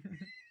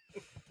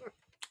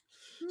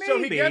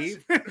maybe.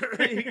 So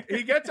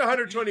he gets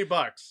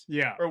 $120,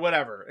 yeah, or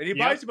whatever, and he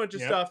buys a bunch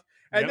of stuff,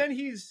 and then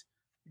he's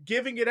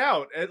giving it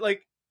out. And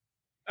like,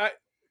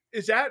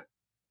 Is that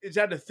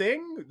a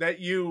thing that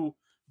you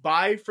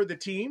buy for the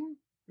team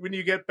when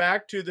you get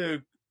back to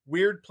the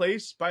weird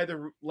place by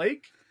the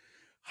lake?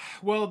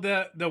 Well,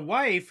 the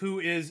wife, who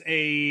is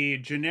a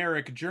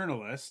generic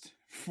journalist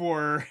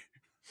for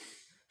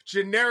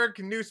generic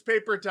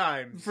newspaper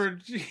times,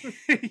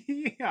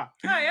 yeah.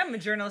 Hi, I'm a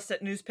journalist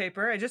at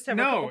newspaper. I just have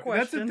a couple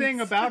questions. That's the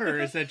thing about her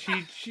is that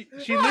she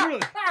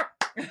literally.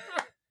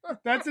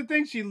 That's the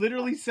thing. She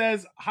literally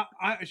says,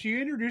 she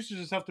introduces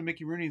herself to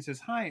Mickey Rooney and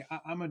says, "Hi,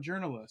 I'm a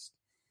journalist.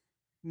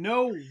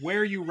 Know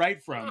where you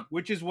write from,"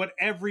 which is what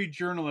every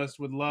journalist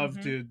would love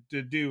to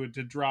do,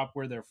 to drop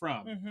where they're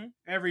from.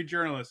 Every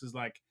journalist is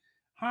like,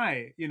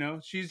 "Hi,"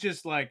 she's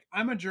just like,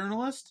 "I'm a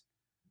journalist.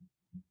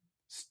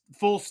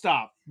 Full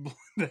stop."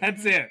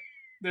 That's it.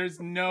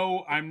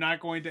 I'm not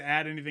going to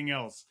add anything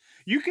else.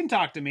 You can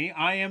talk to me.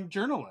 I am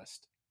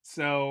journalist.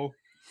 So,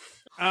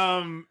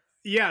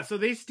 yeah, so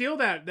they steal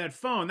that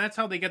phone. That's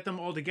how they get them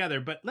all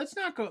together. But let's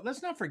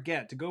not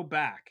forget to go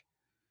back.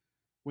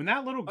 When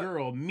that little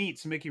girl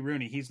meets Mickey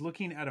Rooney, he's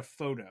looking at a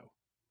photo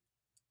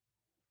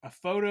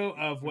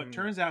of what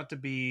turns out to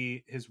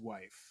be his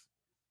wife.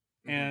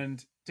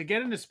 And to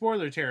get into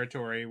spoiler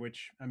territory,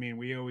 which, I mean,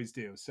 we always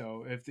do.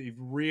 So if you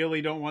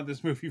really don't want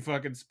this movie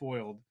fucking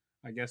spoiled,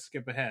 I guess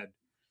skip ahead.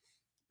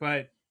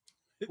 But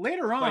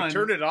later on,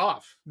 turn it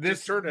off.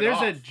 There's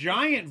a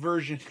giant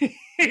version.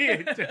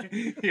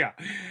 Yeah,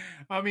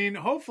 I mean,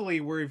 hopefully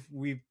we've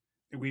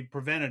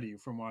prevented you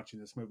from watching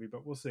this movie,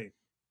 but we'll see.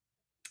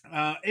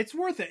 It's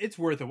worth it. It's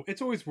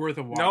always worth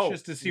a watch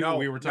just to see what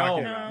we were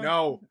talking about.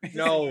 No.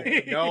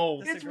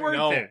 It's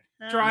worth it.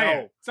 Try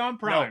it. It's on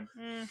Prime.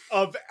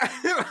 Of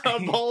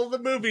all the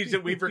movies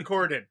that we've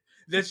recorded,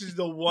 this is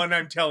the one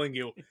I'm telling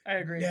you. I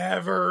agree.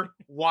 Never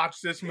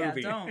watch this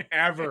movie. Don't.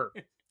 Ever.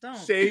 Don't.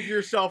 Save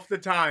yourself the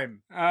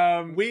time.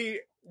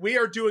 We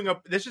are doing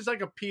this is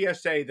like a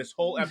PSA. This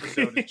whole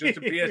episode is just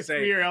a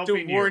PSA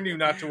to warn you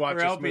not to watch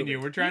this movie.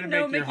 We're trying to make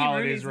your Mickey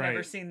holidays Rooney's right.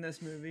 Never seen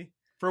this movie.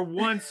 For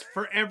once,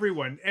 for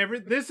everyone.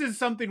 This is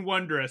something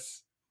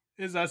wondrous,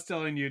 is us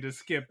telling you to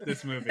skip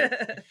this movie.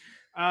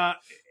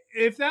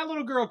 If that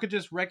little girl could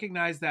just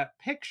recognize that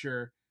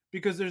picture,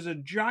 because there's a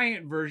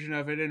giant version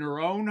of it in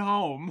her own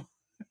home,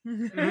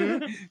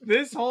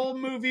 this whole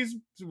movie's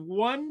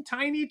one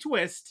tiny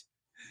twist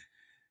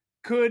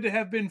could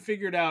have been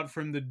figured out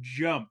from the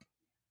jump,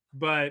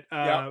 but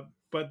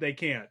they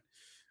can't.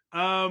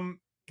 All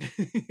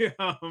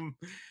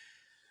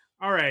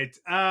right.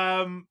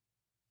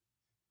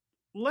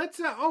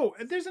 Let's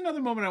there's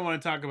another moment I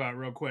want to talk about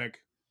real quick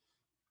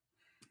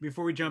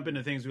before we jump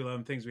into things we love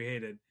and things we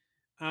hated.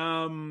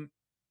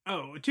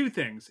 Two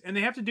things, and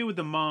they have to do with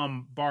the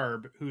mom,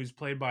 Barb, who's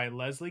played by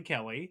Leslie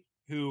Kelly,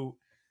 who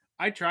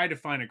I tried to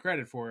find a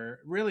credit for her.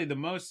 Really,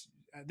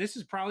 this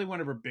is probably one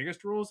of her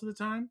biggest roles at the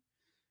time.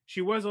 She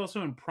was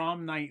also in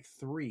Prom Night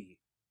 3,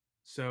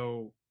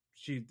 so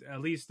at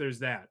least there's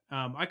that.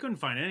 I couldn't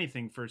find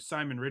anything for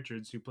Simon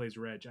Richards, who plays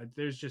Reg.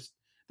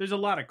 There's a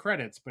lot of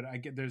credits, but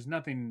there's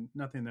nothing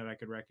that I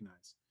could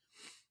recognize.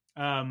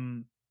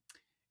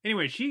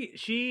 Anyway, she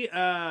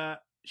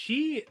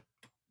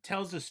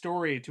tells a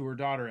story to her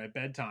daughter at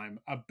bedtime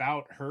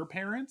about her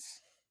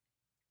parents.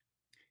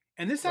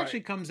 And this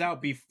actually comes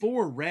out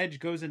before Reg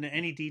goes into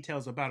any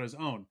details about his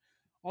own.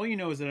 All you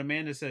know is that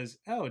Amanda says,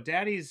 "Oh,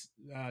 Daddy's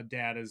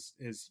dad has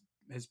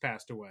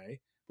passed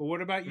away. But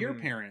what about your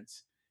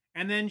parents?"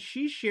 And then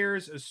she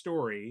shares a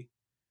story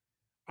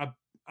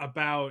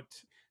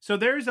about. So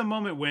there's a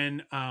moment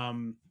when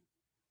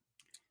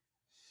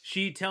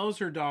she tells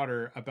her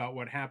daughter about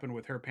what happened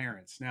with her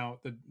parents. Now,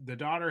 the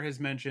daughter has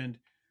mentioned,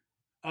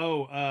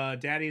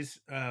 Daddy's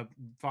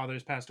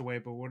father's passed away,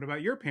 but what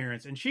about your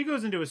parents? And she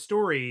goes into a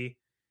story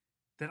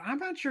that I'm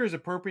not sure is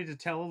appropriate to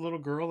tell a little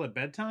girl at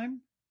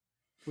bedtime,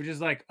 which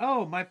is like,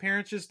 "Oh, my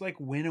parents just like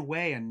went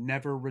away and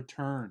never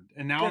returned.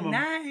 And now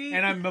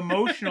I'm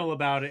emotional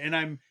about it, and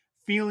I'm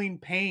feeling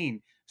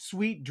pain,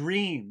 sweet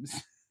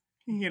dreams."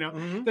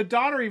 The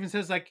daughter even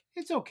says like,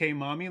 "It's okay,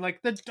 Mommy."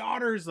 Like the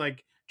daughter's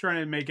like trying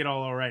to make it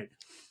all right.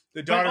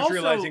 The daughter's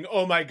realizing,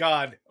 oh my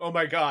God,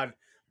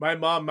 my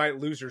mom might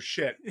lose her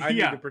shit. I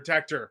need to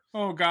protect her.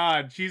 Oh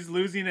God, she's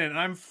losing it.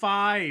 I'm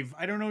 5.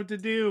 I don't know what to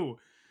do.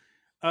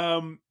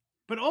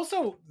 But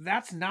also,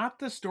 that's not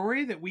the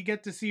story that we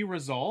get to see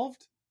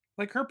resolved.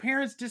 Like her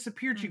parents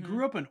disappeared. She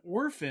grew up an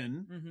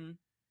orphan.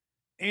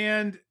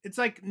 And it's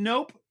like,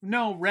 nope,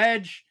 no,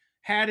 Reg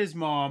had his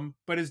mom,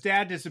 but his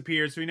dad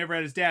disappeared, so he never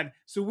had his dad.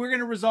 So we're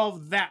going to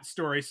resolve that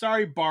story.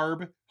 Sorry,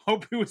 Barb.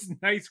 Hope it was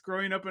nice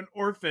growing up an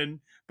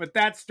orphan, but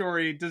that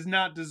story does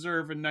not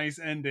deserve a nice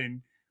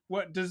ending.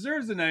 What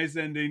deserves a nice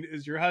ending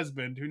is your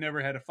husband, who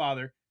never had a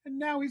father, and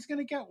now he's going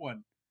to get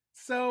one.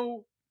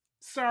 So,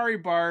 sorry,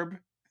 Barb.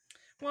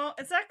 Well,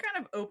 it's that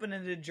kind of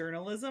open-ended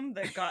journalism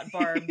that got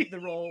Barb the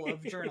role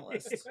of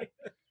journalist.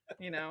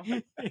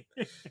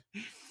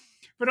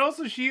 But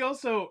also, she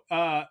also,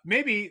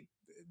 maybe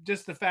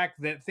just the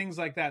fact that things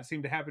like that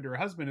seem to happen to her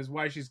husband is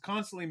why she's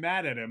constantly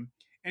mad at him.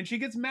 And she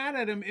gets mad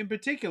at him in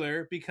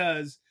particular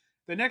because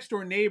the next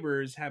door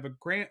neighbors have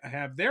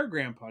their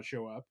grandpa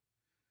show up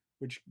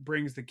which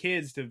brings the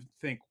kids to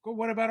think, well,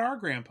 what about our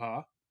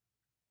grandpa?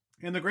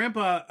 And the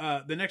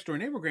grandpa, the next door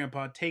neighbor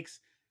grandpa, takes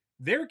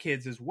their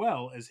kids as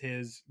well as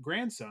his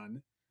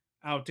grandson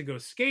out to go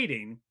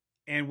skating.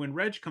 And when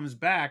Reg comes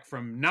back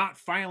from not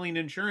filing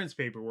insurance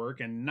paperwork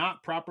and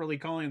not properly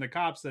calling the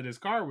cops that his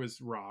car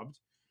was robbed,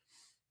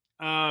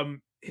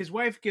 his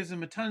wife gives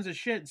him a tons of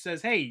shit and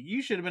says, "Hey,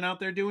 you should have been out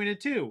there doing it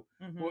too.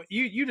 Well,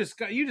 you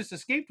just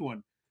escaped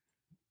one."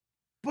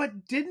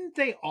 But didn't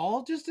they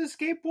all just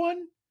escape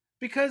one?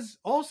 Because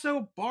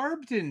also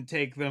Barb didn't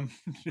take them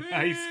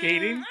ice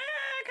skating.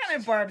 Kind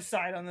of Barb's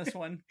side on this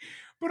one.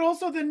 But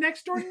also the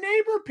next door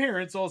neighbor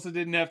parents also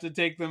didn't have to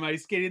take them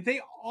ice skating.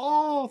 They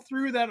all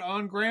threw that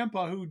on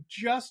Grandpa, who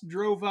just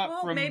drove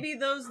up from maybe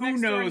those who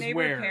next door knows neighbor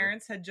where.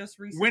 parents had just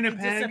recently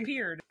Winnipeg?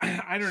 disappeared.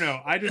 I don't know.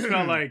 I just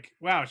felt like,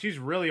 wow, she's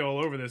really all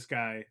over this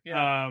guy.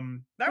 Yeah.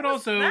 But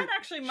also, that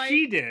actually might,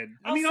 she did.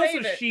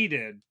 She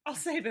did. I'll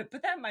save it,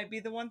 but that might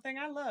be the one thing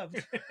I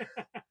loved.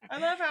 I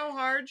love how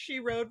hard she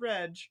rode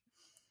Reg.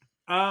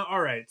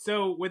 All right.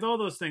 So with all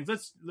those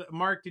things,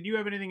 Mark, did you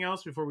have anything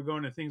else before we go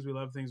into things we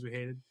love, things we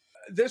hated?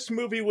 This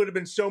movie would have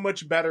been so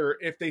much better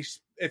if they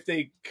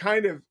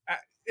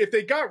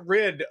got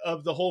rid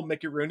of the whole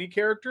Mickey Rooney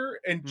character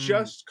and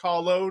just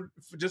followed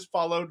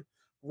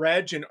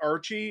Reg and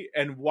Archie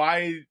and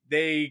why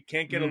they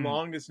can't get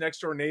along as next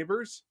door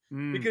neighbors,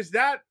 because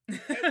that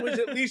was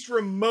at least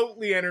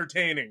remotely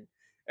entertaining.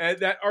 And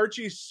that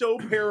Archie's so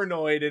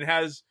paranoid and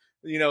has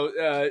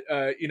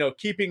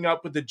keeping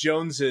up with the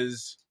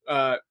Joneses,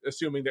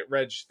 assuming that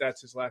Reg,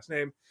 that's his last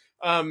name,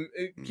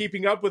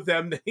 keeping up with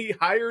them, that he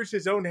hires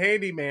his own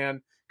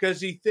handyman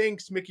because he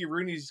thinks Mickey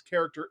Rooney's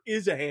character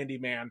is a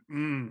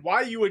handyman.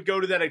 Why you would go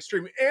to that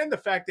extreme, and the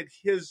fact that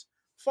his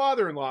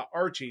father-in-law,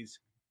 Archie's,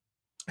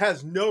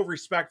 has no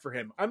respect for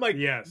him. I'm like,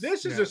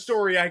 this is a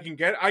story I can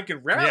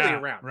rally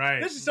around.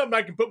 Right. This is something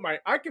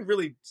I can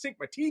really sink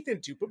my teeth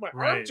into, put my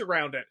arms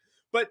around it.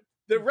 But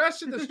the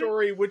rest of the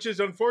story, which is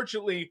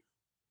unfortunately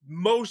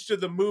most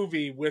of the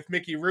movie with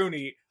Mickey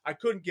Rooney, I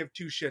couldn't give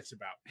two shits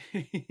about.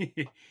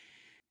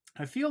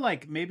 I feel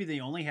like maybe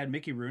they only had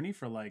Mickey Rooney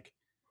for like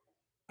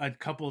a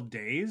couple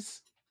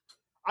days.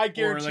 I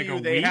guarantee you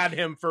they had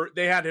him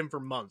for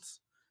months.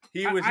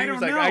 He was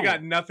like, I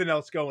got nothing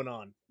else going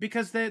on.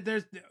 Because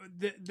there's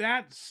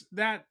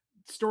that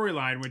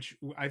storyline, which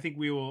I think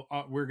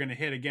we're going to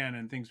hit again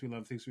in Things We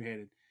Love, Things We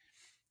Hated.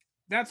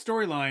 That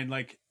storyline,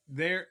 like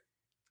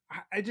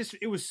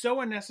it was so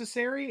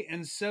unnecessary,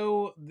 and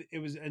so it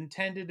was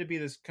intended to be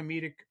this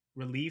comedic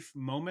relief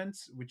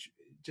moments, which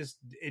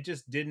it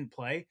just didn't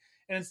play.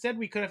 And instead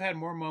we could have had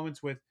more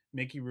moments with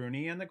Mickey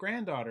Rooney and the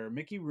granddaughter,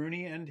 Mickey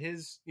Rooney and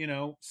his,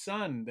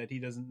 son that he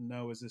doesn't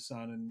know is his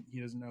son and he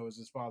doesn't know is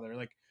his father.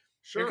 Like,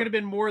 there could have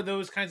been more of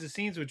those kinds of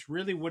scenes, which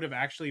really would have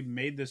actually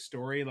made this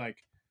story like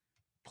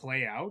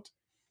play out.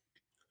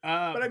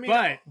 But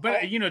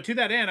to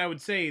that end, I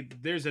would say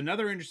there's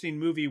another interesting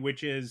movie,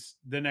 which is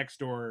The Next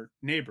Door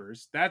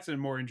Neighbors. That's a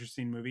more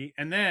interesting movie.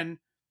 And then,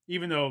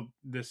 even though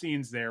the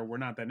scenes there were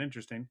not that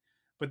interesting,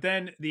 but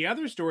then the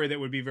other story that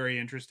would be very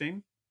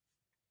interesting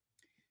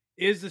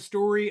is the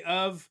story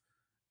of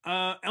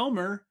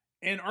Elmer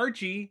and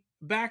Archie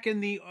back in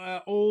the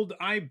old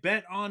I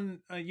bet on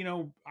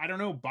I don't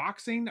know,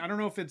 boxing. I don't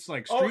know if it's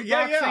like street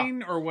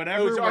boxing or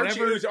whatever.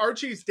 It was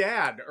Archie's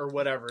dad or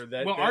whatever.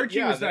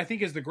 Archie I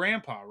think is the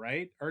grandpa,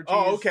 right? Archie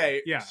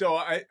okay. Yeah.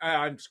 So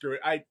I'm screwed.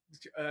 I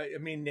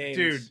mean names,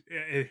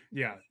 dude.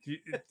 Yeah.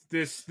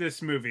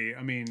 This movie.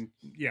 I mean,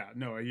 yeah.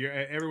 No,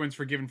 everyone's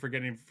forgiven for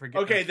getting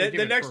forgiven. Okay.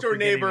 The next door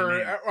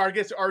neighbor, or I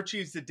guess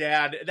Archie's the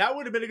dad. That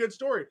would have been a good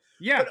story.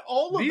 Yeah. But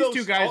all of these those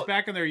two guys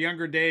back in their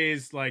younger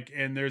days, like,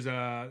 and there's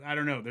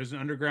there's an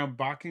underground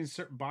boxing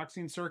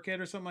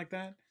circuit or something like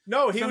that.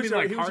 No, he was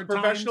a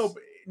professional.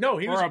 No,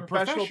 he was a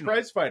professional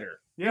prize fighter.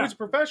 Yeah. He was a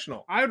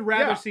professional. I would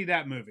rather see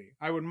that movie.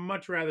 I would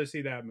much rather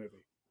see that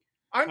movie.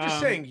 I'm just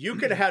saying, you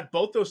could have had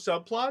both those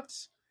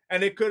subplots,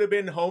 and it could have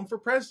been Home for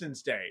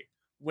President's Day,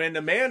 when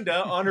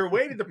Amanda, on her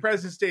way to the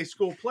President's Day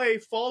school play,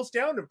 falls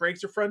down and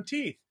breaks her front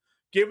teeth.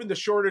 Given the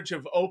shortage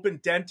of open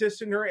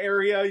dentists in her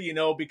area,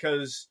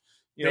 because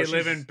they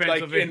live in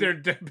Pennsylvania.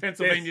 They're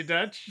Pennsylvania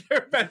Dutch.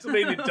 They're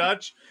Pennsylvania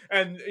Dutch,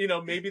 and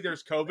maybe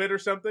there's COVID or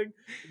something.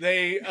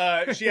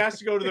 She has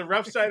to go to the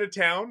rough side of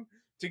town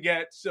to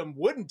get some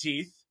wooden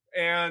teeth,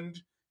 and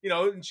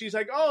and she's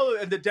like, oh,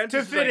 and the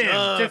dentist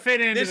to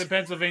fit into the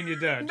Pennsylvania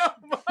Dutch. No,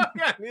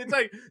 it's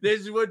like,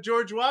 this is what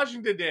George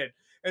Washington did,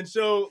 and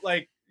so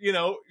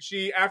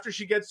after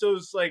she gets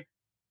those like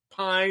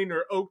pine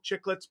or oak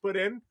chiclets put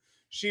in,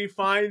 she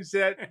finds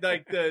that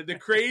like the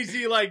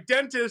crazy like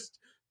dentist,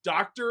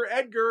 Dr.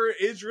 Edgar,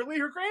 is really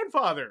her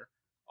grandfather.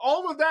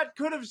 All of that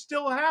could have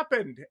still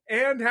happened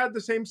and had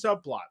the same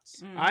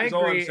subplots. I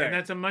agree, and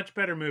that's a much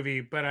better movie,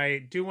 but I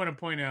do want to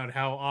point out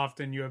how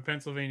often you have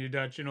Pennsylvania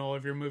Dutch in all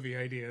of your movie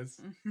ideas.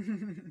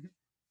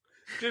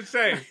 Just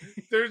saying,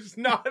 there's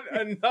not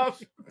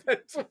enough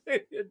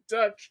Pennsylvania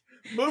Dutch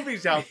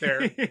movies out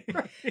there.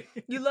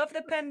 You love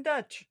the Penn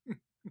Dutch.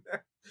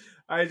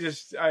 I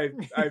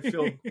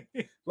feel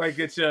Like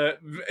it's a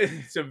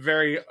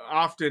very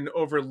often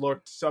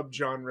overlooked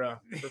subgenre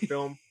for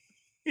film.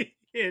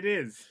 It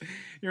is.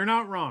 You're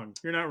not wrong.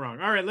 You're not wrong.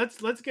 All right,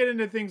 let's get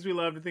into things we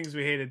loved and things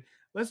we hated.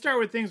 Let's start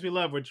with things we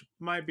love, which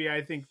might be,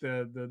 I think,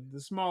 the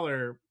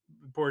smaller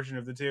portion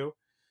of the two.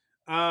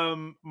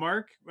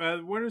 Mark,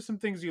 what are some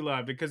things you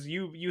love? Because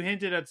you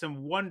hinted at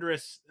some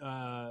wondrous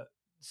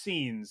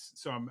scenes,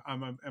 so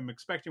I'm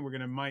expecting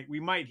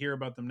we might hear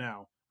about them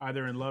now,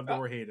 either in loved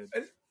or hated.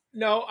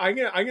 No, I'm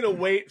gonna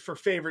wait for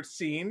favorite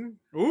scene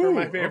for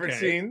my favorite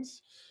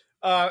scenes.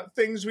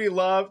 Things we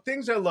love,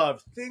 things I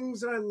loved,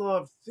 things I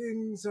loved.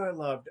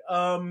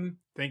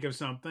 Think of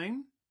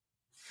something.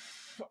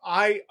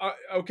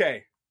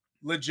 Okay,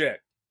 legit.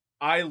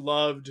 I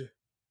loved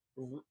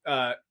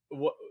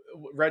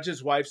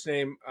Reg's wife's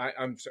name.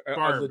 I'm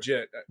Barb.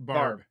 Legit.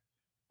 Barb.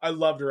 I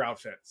loved her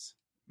outfits.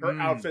 Her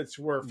outfits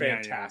were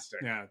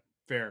fantastic. Yeah,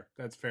 fair.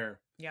 That's fair.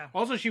 Yeah.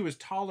 Also, she was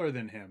taller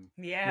than him.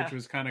 Yeah. Which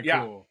was kind of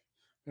Yeah. cool.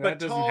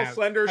 But tall,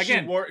 slender.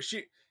 Again,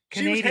 she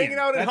was hanging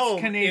out at home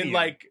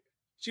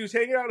she was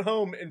hanging out at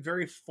home in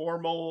very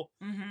formal,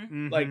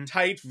 like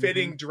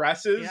tight-fitting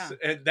dresses,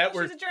 and that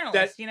were she's a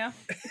journalist. You know,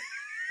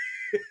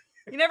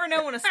 you never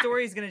know when a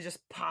story is going to just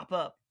pop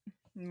up.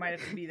 You might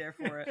have to be there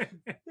for it.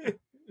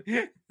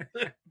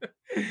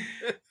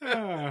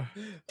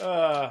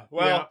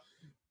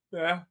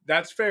 Yeah,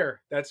 that's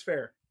fair. That's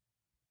fair.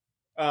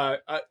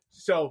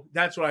 So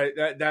that's what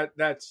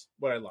that's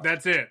what I love.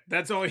 That's it.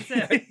 That's all.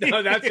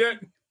 No, that's it.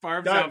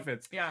 Barb's Done.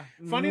 outfits. Yeah.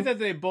 Funny that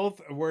they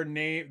both were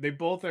named. They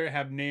both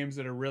have names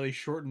that are really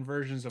shortened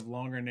versions of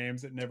longer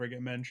names that never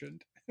get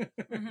mentioned.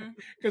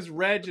 Because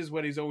Reg is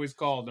what he's always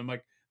called. I'm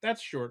like,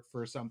 that's short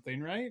for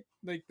something, right?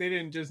 Like they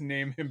didn't just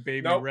name him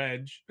Baby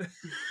Reg.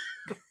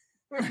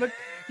 Look,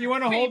 you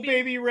want to hold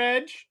Baby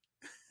Reg?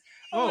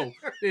 Oh,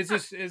 is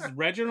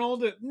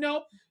Reginald?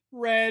 Nope.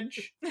 Reg.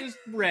 Just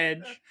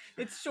Reg.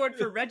 It's short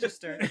for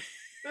register.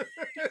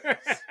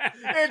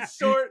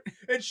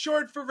 It's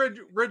short for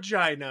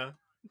Regina.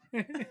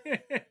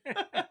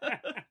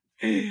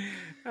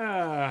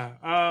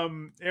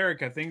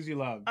 Erica, things you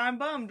love. I'm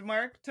bummed.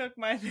 Mark took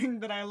my thing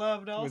that I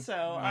loved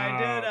also. I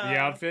did the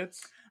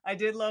outfits. I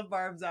did love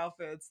Barb's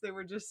outfits. They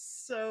were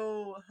just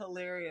so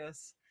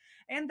hilarious.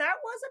 And that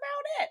was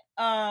about it.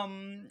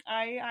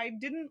 I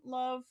didn't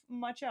love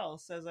much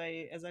else, as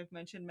I've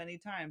mentioned many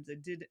times. I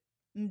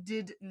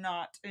did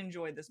not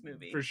enjoy this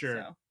movie. For sure.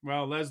 So.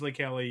 Well, Leslie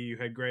Kelly, you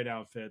had great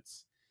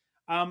outfits.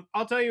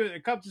 I'll tell you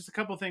just a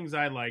couple things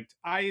I liked.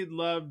 I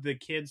loved the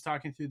kids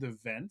talking through the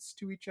vents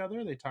to each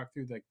other. They talked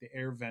through like the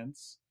air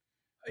vents.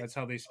 That's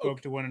how they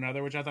spoke to one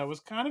another, which I thought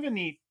was kind of a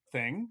neat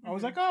thing. I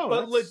was like, oh,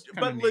 but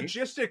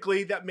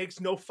logistically, that makes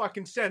no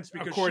fucking sense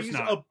because she's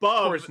not.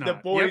 above the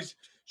boys.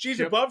 Yep. She's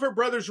above her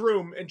brother's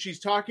room, and she's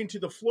talking to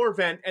the floor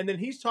vent, and then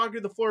he's talking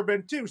to the floor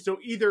vent too. So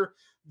either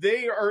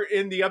they are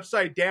in the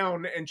upside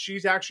down, and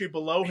she's actually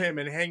below him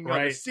and hanging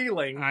on the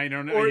ceiling. I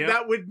don't know. Or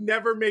that would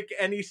never make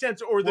any sense.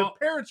 Or the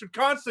parents would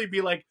constantly be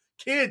like,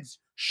 kids,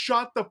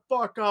 shut the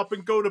fuck up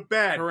and go to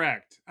bed.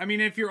 Correct. I mean,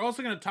 if you're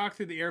also going to talk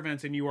through the air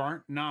vents and you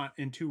aren't not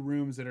in two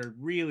rooms that are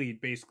really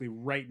basically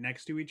right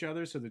next to each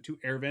other, so the two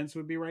air vents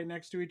would be right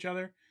next to each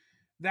other,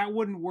 that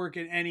wouldn't work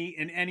in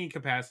any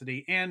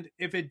capacity. And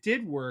if it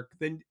did work,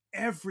 then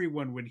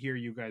everyone would hear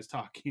you guys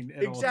talking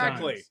at all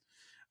times.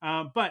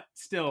 But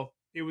still,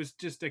 it was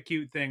just a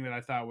cute thing that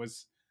I thought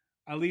was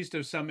at least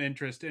of some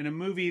interest in a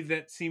movie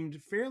that seemed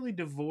fairly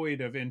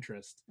devoid of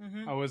interest.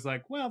 I was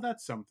like, well,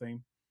 that's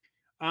something.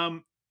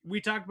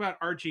 We talked about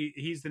Archie.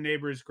 He's the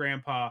neighbor's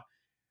grandpa.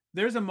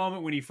 There's a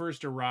moment when he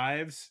first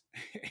arrives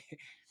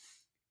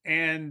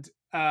and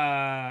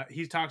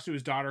he talks to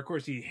his daughter. Of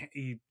course, he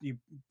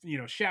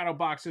shadow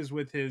boxes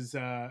with his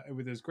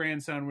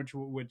grandson,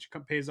 which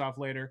pays off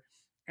later.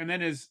 And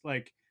then his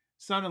like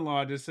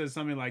son-in-law just says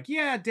something like,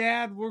 yeah,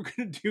 Dad, we're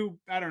gonna do,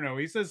 I don't know,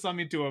 he says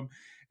something to him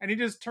and he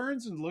just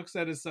turns and looks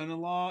at his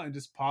son-in-law and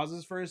just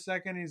pauses for a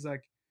second. He's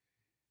like,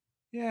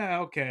 yeah,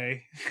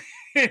 okay.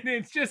 And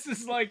it's just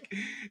this like,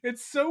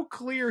 it's so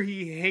clear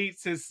he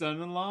hates his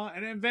son-in-law,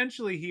 and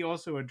eventually he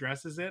also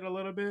addresses it a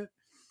little bit.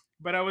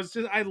 But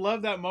I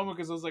love that moment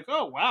because I was like,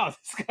 oh wow,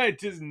 this guy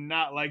does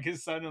not like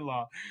his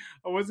son-in-law.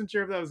 I wasn't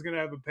sure if that was going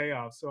to have a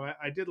payoff, so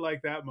I did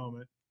like that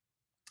moment.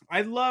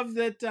 I love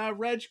that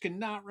Reg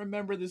cannot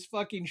remember this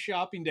fucking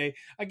shopping day.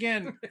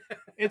 Again,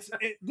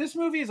 this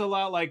movie is a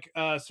lot like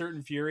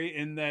Certain Fury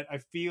in that I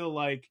feel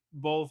like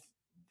both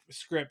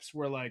scripts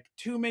were like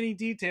too many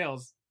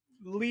details,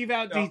 leave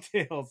out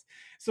details.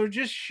 So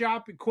just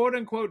quote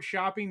unquote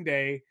shopping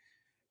day,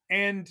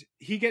 and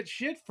he gets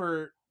shit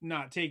for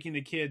not taking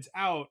the kids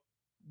out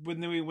when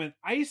we went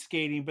ice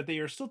skating, but they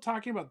are still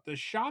talking about the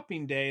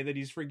shopping day that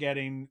he's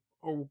forgetting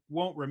or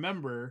won't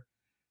remember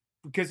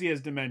because he has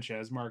dementia,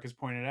 as Mark has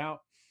pointed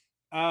out.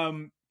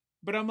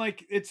 But I'm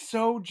like, it's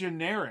so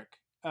generic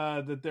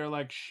that they're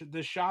like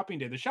the shopping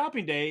day. The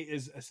shopping day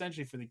is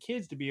essentially for the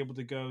kids to be able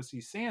to go see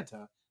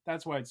Santa.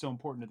 That's why it's so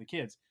important to the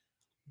kids.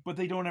 But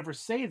they don't ever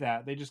say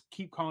that. They just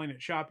keep calling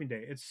it shopping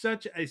day. It's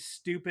such a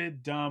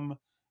stupid, dumb,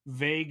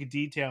 vague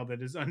detail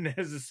that is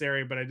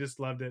unnecessary, but I just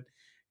loved it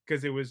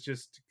because it was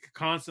just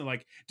constant.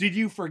 Like, did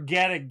you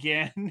forget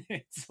again?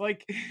 It's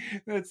like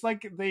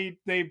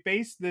they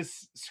based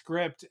this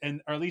script,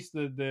 and or at least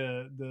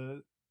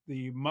the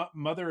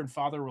mother and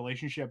father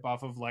relationship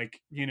off of,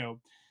 like, you know,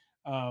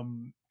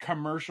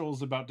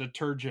 commercials about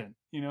detergent,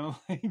 you know,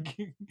 like,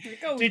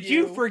 did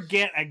you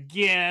forget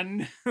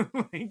again?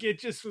 Like, it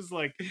just was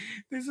like,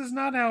 this is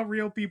not how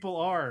real people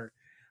are.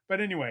 But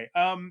anyway,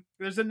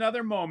 there's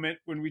another moment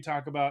when we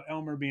talk about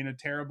Elmer being a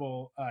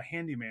terrible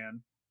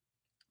handyman,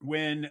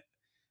 when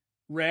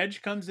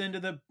Reg comes into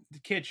the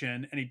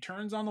kitchen and he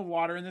turns on the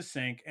water in the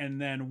sink,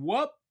 and then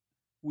whoop,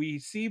 we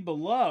see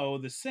below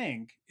the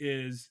sink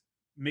is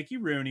Mickey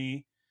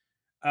Rooney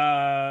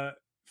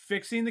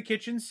fixing the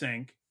kitchen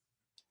sink.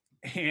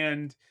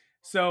 And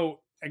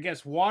so I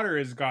guess water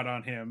has got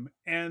on him,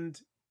 and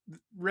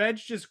Reg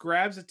just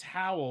grabs a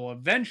towel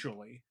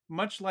eventually,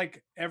 much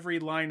like every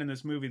line in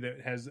this movie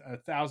that has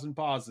 1,000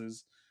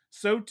 pauses.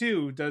 So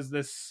too does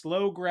this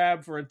slow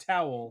grab for a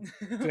towel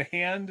to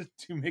hand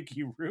to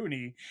Mickey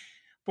Rooney.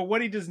 But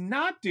what he does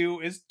not do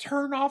is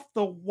turn off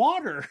the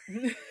water.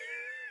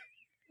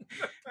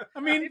 I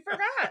mean, he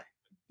forgot.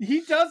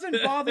 He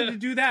doesn't bother to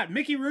do that.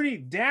 Mickey Rooney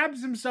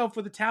dabs himself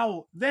with a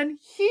towel, then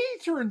he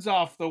turns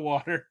off the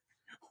water.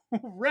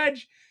 Reg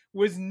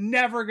was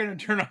never going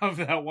to turn off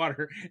that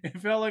water. It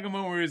felt like a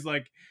moment where he was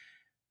like,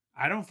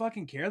 I don't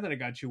fucking care that I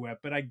got you wet,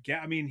 but I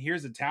mean,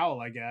 here's a towel,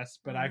 I guess,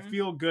 but I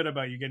feel good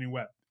about you getting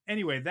wet.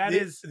 Anyway, that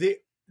is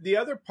the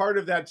other part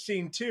of that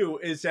scene too,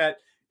 is that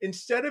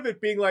instead of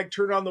it being like,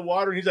 turn on the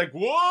water, and he's like,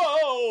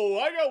 whoa,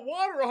 I got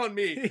water on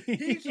me.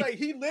 He's like,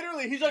 he's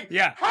like,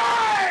 yeah,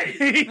 hey!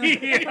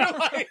 Yeah. You're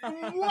like,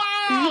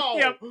 wow.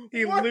 Yep.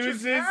 He what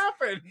loses just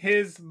happened?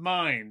 his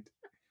mind.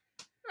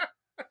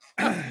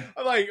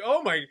 I'm like,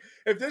 oh my,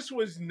 if this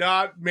was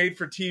not made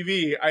for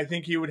TV, I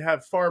think he would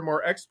have far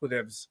more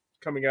expletives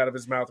coming out of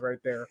his mouth right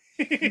there.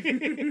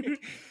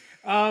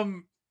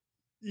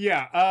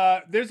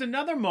 There's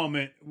another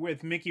moment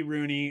with Mickey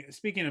Rooney,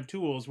 speaking of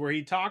tools, where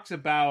he talks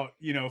about,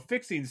 you know,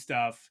 fixing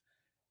stuff,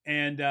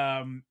 and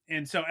I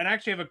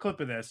actually have a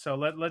clip of this, so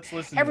let's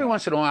listen. Every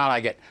once in a while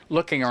I get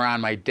looking around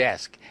my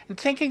desk and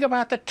thinking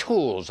about the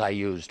tools I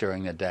use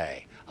during the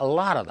day. A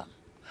lot of them.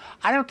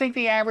 I don't think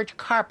the average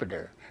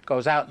carpenter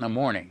goes out in the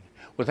morning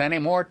with any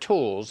more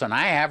tools than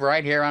I have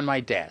right here on my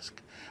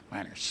desk.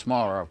 Mine are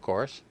smaller, of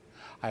course.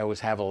 I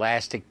always have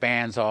elastic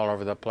bands all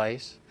over the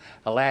place.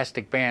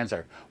 Elastic bands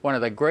are one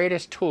of the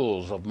greatest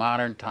tools of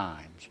modern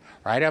times,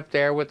 right up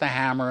there with the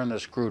hammer and the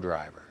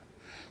screwdriver.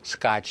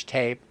 Scotch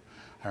tape.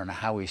 I don't know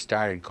how we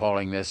started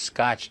calling this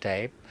Scotch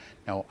tape.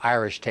 No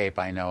Irish tape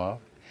I know of.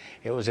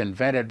 It was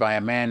invented by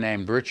a man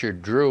named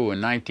Richard Drew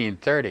in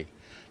 1930.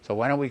 So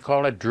why don't we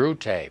call it Drew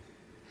tape?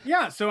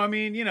 Yeah, so I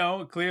mean, you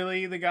know,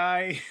 clearly the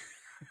guy,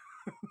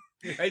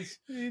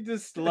 he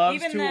just loves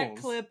Even tools. that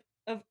clip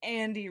of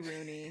Andy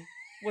Rooney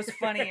was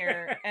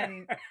funnier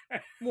and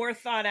more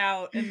thought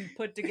out and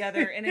put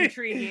together and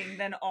intriguing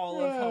than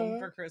all of Home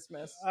for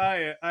Christmas.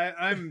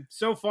 I'm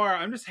so far,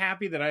 I'm just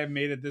happy that I have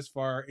made it this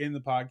far in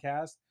the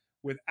podcast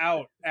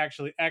without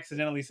actually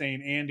accidentally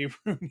saying Andy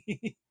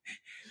Rooney.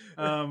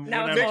 Now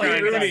I'm Mickey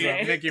trying to Rooney. talk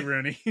about Mickey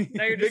Rooney.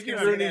 Now you're just Mickey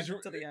going Rooney's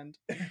to the end.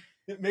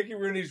 Mickey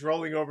Rooney's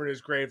rolling over in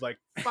his grave like,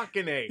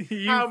 fucking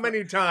A. How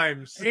many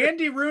times?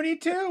 Andy Rooney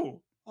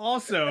too.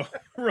 Also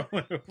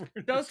rolling over.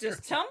 Both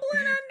just tumbling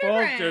Both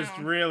underground. just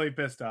really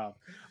pissed off.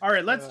 All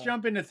right, let's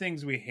jump into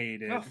things we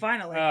hated. Oh,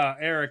 finally.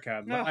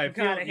 Erica, Oh, I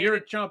feel God, I you're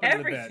hated chomping at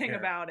the bit everything here.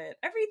 about it.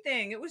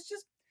 Everything. It was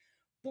just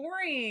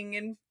boring,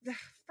 and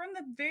from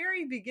the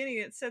very beginning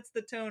it sets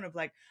the tone of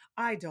like,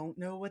 I don't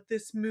know what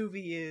this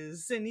movie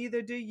is, and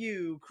neither do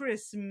you.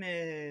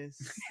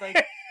 Christmas.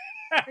 Like,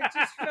 it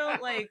just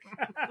felt like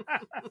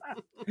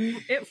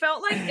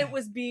it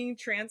was being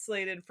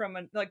translated from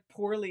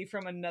poorly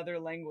from another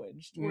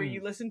language, where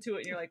you listen to it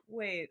and you're like,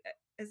 wait,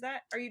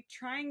 are you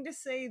trying to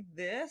say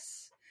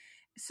this?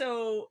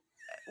 So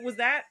was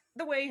that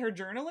the way her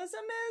journalism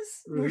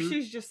is? Where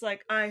she's just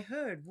like, I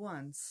heard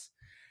once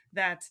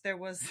that there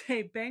was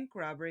a bank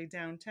robbery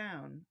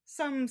downtown.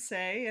 Some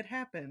say it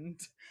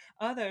happened.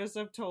 Others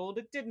are told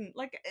it didn't.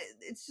 Like,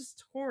 it's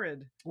just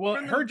horrid. Well,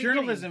 From the her beginning.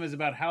 journalism is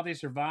about how they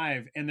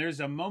survive. And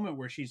there's a moment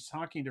where she's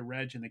talking to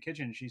Reg in the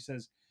kitchen.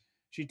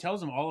 She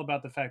tells him all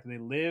about the fact that they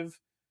live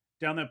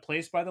down that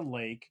place by the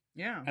lake.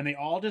 Yeah. And they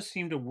all just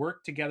seem to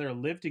work together,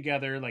 live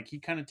together. Like, he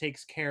kind of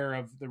takes care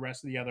of the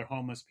rest of the other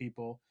homeless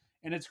people.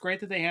 And it's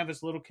great that they have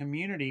this little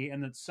community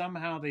and that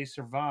somehow they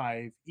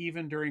survive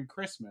even during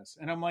Christmas.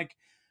 And I'm like,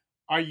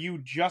 are you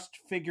just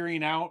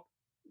figuring out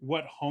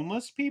what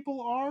homeless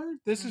people are?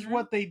 This is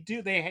what they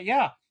do.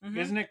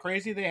 Isn't it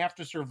crazy? They have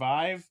to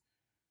survive,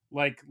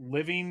 like,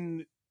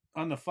 living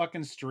on the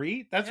fucking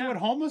street. That's what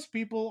homeless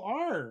people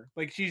are.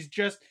 Like,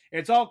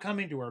 it's all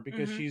coming to her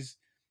because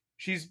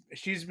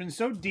she's been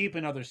so deep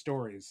in other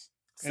stories.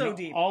 So and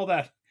deep. All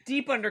that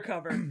deep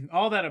undercover.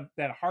 All that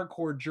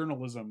hardcore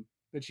journalism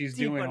that she's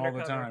Deep doing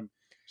undercover. all the time.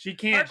 She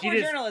can't.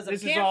 Hardcore journalism.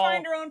 Can't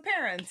find her own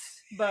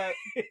parents, but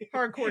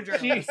hardcore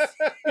journalism.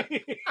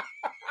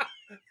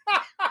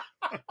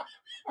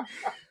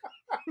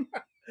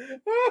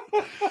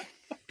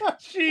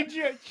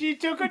 She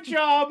took a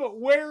job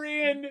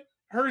wherein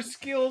her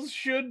skills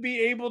should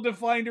be able to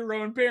find her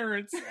own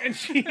parents, and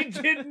she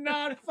did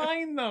not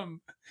find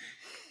them.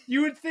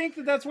 You would think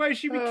that that's why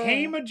she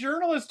became a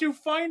journalist, to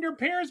find her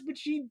parents, but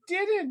she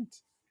didn't.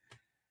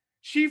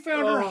 She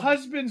found her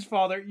husband's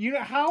father. You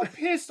know, how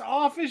pissed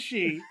off is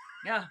she?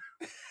 Yeah.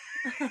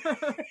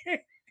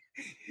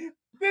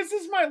 This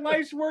is my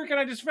life's work, and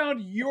I just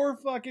found your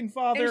fucking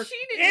father And she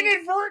didn't-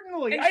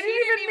 inadvertently. And I she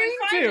didn't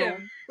find even mean to.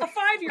 him. A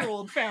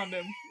 5-year-old found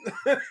him.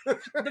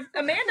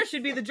 Amanda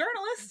should be the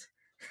journalist.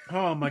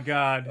 Oh my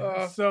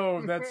god!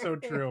 So that's so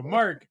true.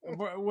 Mark,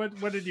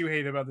 what did you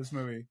hate about this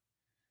movie?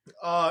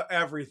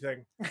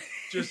 Everything,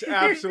 just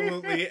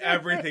absolutely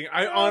everything.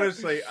 I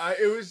honestly,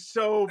 it was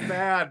so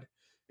bad.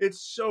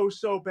 It's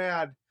so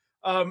bad.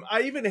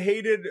 I even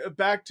hated,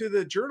 back to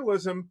the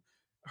journalism,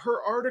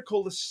 her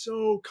article is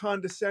so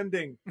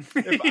condescending.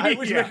 If I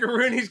was Mickey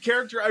Rooney's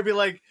character, I'd be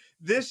like,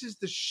 this is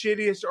the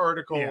shittiest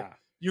article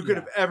you could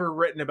have ever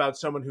written about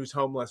someone who's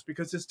homeless,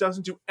 because this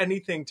doesn't do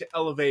anything to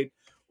elevate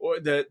or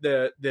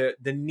the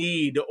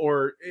need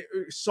or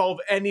solve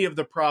any of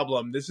the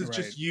problem. This is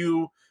just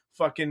you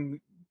fucking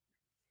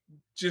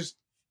just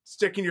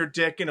sticking your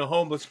dick in a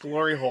homeless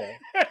glory hole.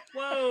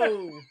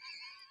 Whoa.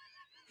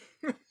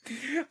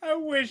 I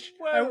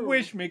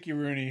wish Mickey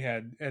Rooney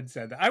had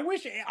said that. I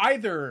wish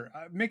either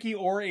Mickey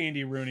or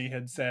Andy Rooney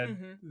had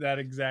said that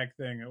exact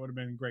thing. It would have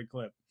been a great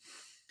clip.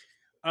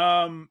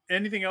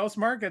 Anything else,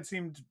 Mark? I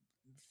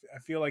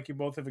feel like you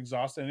both have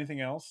exhausted.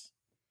 Anything else?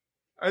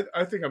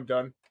 I think I'm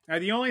done.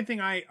 The only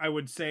thing I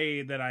would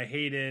say that I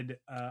hated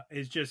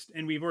is just,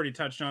 and we've already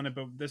touched on it,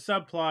 but the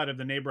subplot of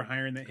the neighbor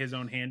hiring his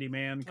own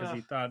handyman because he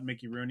thought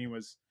Mickey Rooney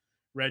was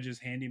Reg's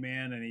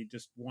handyman, and he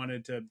just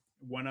wanted to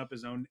one up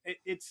his own.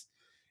 It's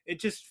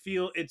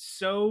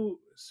so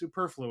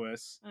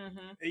superfluous,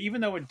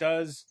 even though it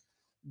does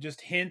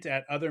just hint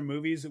at other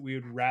movies that we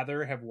would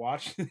rather have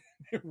watched,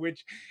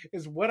 which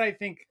is what I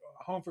think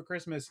Home for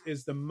Christmas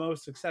is the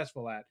most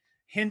successful at,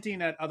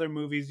 hinting at other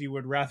movies you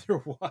would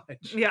rather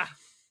watch. Yeah.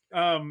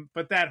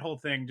 But that whole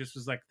thing just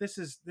was like, this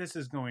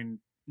is going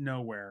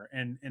nowhere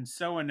and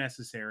so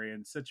unnecessary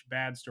and such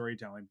bad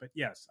storytelling. But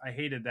yes, I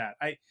hated that.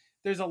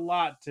 There's a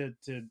lot to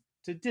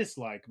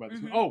dislike about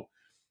this movie. Oh,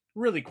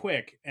 really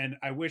quick, and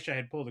I wish I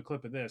had pulled a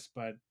clip of this,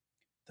 but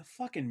the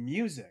fucking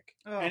music.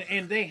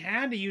 And they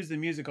had to use the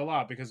music a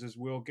lot because as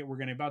we're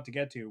going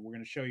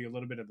to show you a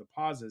little bit of the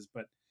pauses,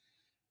 but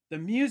the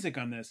music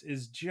on this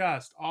is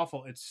just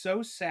awful. It's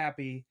so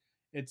sappy.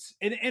 It's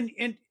and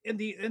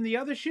the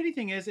other shitty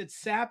thing is it's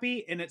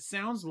sappy and it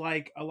sounds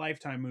like a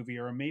Lifetime movie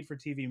or a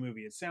made-for-TV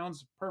movie. It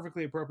sounds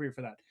perfectly appropriate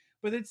for that,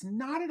 but it's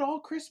not at all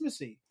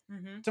Christmassy.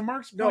 To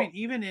Mark's point,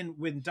 even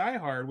with Die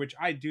Hard, which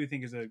I do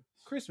think is a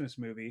Christmas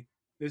movie,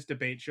 this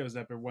debate shows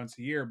up every once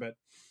a year, but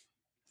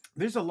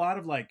there's a lot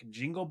of like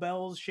jingle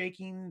bells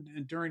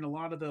shaking during a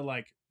lot of the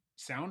like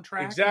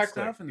soundtrack and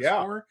stuff and the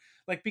score,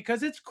 like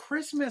because it's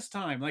Christmas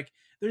time. Like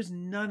there's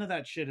none of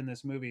that shit in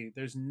this movie.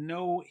 There's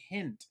no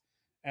hint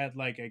at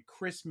like a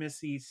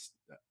Christmassy,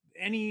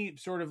 any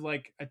sort of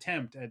like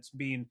attempt at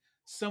being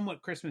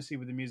somewhat Christmassy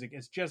with the music.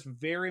 It's just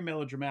very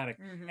melodramatic,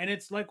 and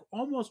it's like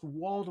almost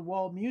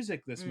wall-to-wall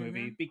music, this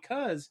movie,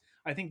 because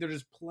I think they're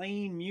just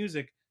playing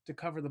music to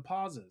cover the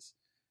pauses.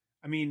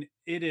 I mean,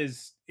 it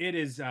is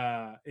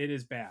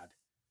bad.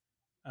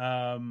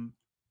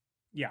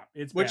 Yeah,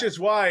 it's which bad. is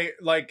why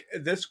like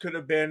this could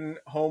have been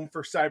Home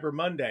for Cyber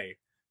Monday,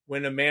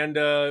 when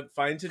Amanda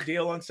finds a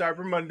deal on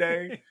Cyber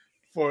Monday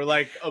for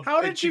like how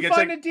did she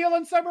find a deal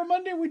on Cyber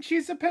Monday when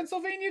she's a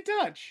Pennsylvania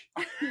Dutch?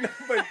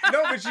 but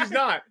she's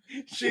not.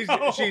 She's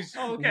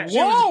okay.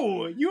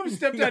 Whoa, you have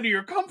stepped out of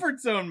your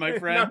comfort zone, my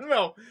friend.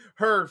 No.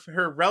 Her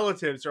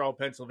relatives are all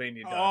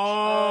Pennsylvania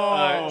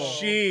Dutch.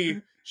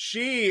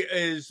 She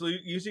is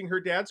using her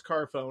dad's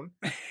car phone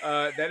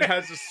that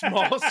has a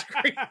small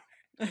screen,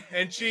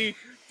 and she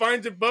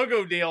finds a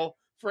BOGO deal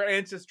for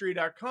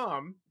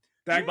Ancestry.com.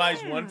 She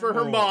buys one for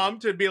her mom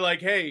to be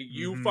like, hey,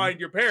 you find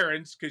your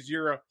parents because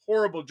you're a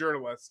horrible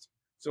journalist,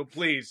 so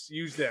please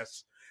use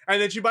this.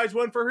 And then she buys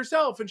one for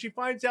herself, and she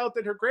finds out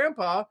that her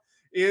grandpa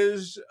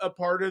is a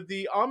part of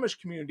the Amish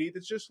community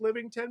that's just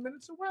living 10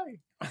 minutes away.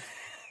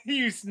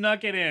 You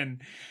snuck it in.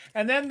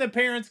 And then the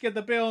parents get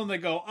the bill and they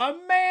go,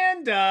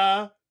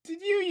 Amanda,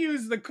 did you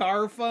use the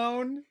car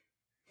phone?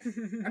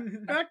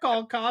 That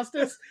call cost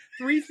us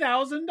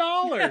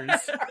 $3,000.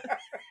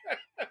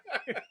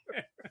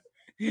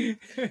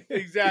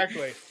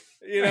 Exactly.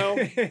 You know,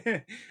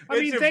 I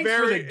mean, thanks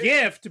for the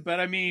gift, but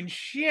I mean,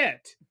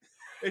 shit.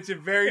 It's a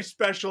very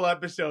special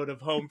episode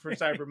of Home for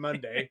Cyber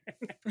Monday.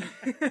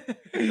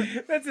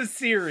 That's a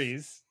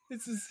series.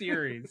 It's a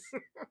series.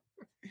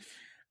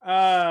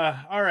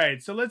 All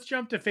right, so let's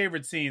jump to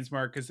favorite scenes,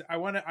 Mark, because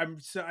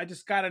I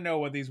just got to know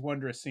what these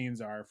wondrous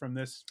scenes are from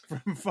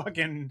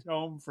fucking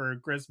Home for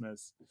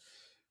Christmas.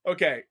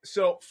 Okay,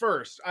 so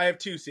first I have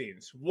two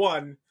scenes.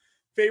 One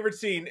favorite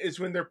scene is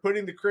when they're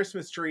putting the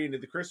Christmas tree into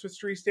the Christmas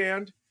tree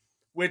stand,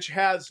 which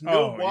has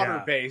no water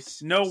yeah.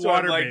 base. No So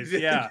water I'm like, base,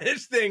 yeah.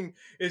 This thing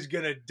is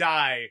going to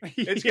die.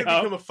 It's going to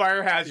Yep. become a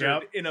fire hazard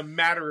Yep. in a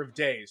matter of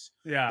days.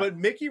 Yeah. But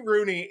Mickey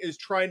Rooney is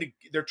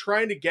they're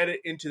trying to get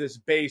it into this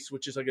base,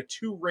 which is like a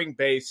 2-ring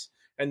base,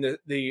 and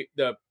the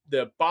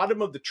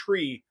bottom of the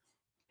tree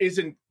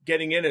isn't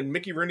getting in, and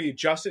Mickey Rooney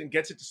adjusts it and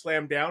gets it to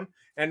slam down,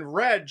 and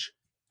Reg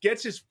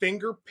gets his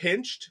finger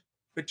pinched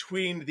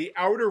between the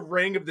outer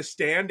ring of the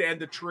stand and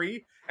the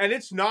tree, and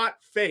it's not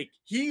fake.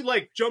 He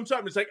like jumps up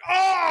and is like,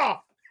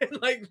 "Ah!"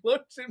 and like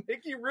looks at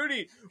Mickey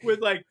Rooney with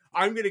like,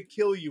 "I'm gonna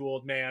kill you,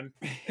 old man."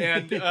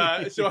 And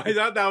so I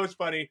thought that was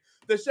funny.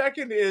 The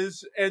second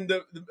is, and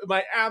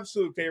my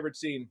absolute favorite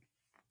scene,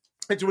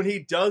 it's when he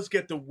does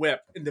get the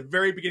whip in the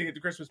very beginning of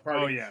the Christmas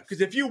party. Oh, yes.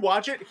 Because if you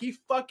watch it, he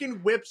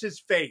fucking whips his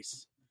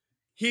face.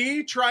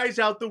 He tries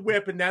out the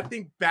whip, and that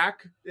thing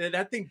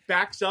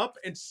backs up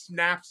and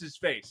snaps his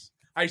face.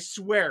 I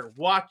swear,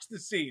 watch the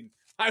scene.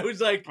 I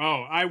was like,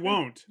 "Oh, I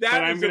won't."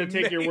 But I'm going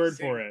to take your word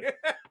for it.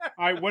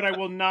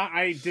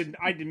 I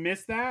did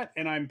miss that,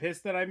 and I'm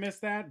pissed that I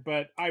missed that.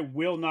 But I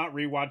will not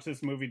rewatch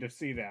this movie to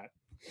see that.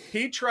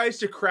 He tries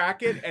to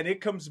crack it, and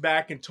it comes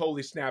back and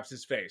totally snaps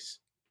his face.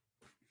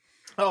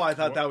 Oh, I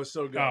thought that was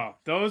so good. Oh,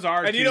 those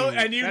are and two, you know,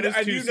 and two you know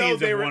scenes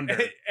they of were, wonder.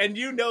 and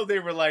you know they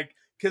were like,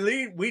 "Can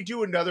we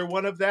do another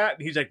one of that?"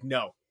 And he's like,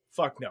 "No,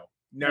 fuck no,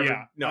 never,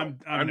 Yeah, no,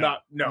 I'm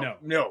not,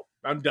 no,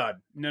 I'm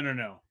done."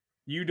 No.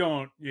 You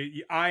don't.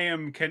 I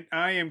am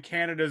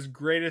Canada's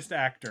greatest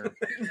actor,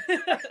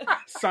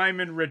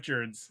 Simon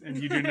Richards, and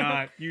you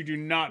do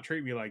not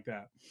treat me like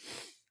that.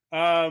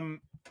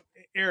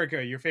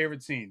 Erica, your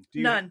favorite scene?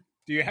 None.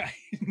 Do you have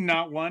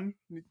not one?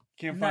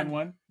 Can't find None.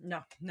 one?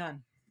 No,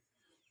 none.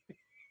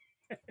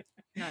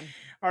 None.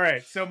 All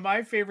right. So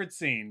my favorite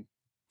scene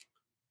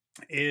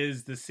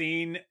is the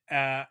scene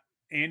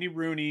Andy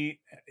Rooney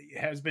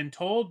has been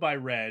told by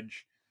Reg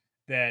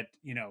that,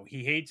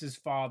 he hates his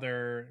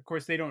father. Of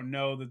course, they don't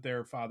know that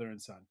they're father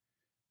and son.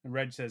 And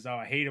Reg says, "Oh,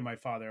 I hated my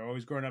father. I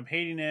always growing up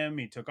hating him.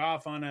 He took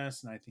off on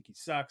us, and I think he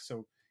sucks."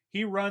 So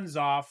he runs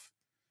off,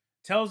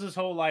 tells his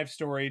whole life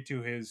story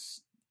to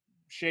his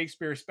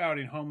Shakespeare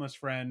spouting homeless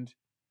friend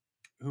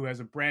who has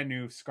a brand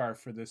new scarf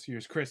for this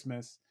year's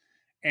Christmas.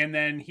 And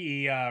then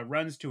he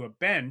runs to a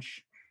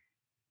bench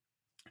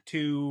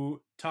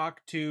to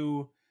talk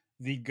to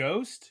the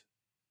ghost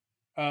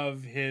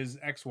of his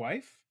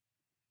ex-wife,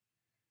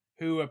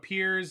 who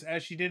appears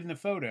as she did in the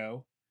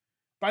photo.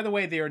 By the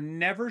way, they are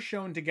never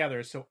shown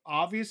together, so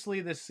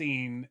obviously the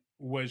scene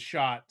was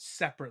shot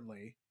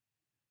separately,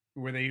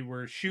 where they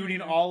were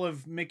shooting all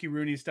of Mickey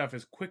Rooney's stuff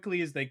as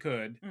quickly as they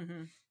could.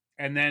 Mm-hmm.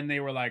 And then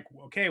they were like,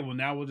 "Okay, well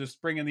now we'll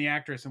just bring in the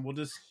actress and we'll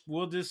just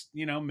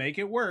make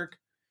it work."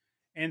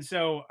 And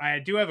so I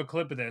do have a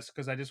clip of this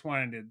because I just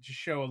wanted to just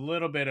show a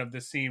little bit of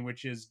the scene,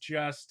 which is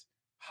just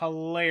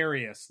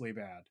hilariously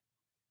bad.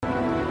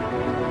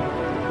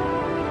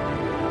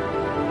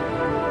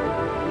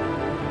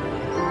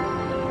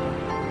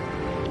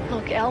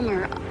 Look,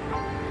 Elmer,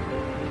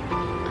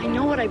 I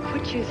know what I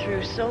put you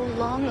through so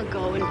long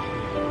ago, and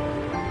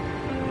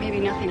maybe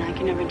nothing I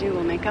can ever do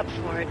will make up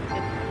for it,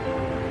 but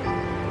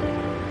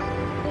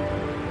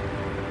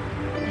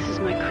this is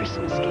my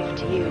Christmas gift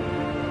to you.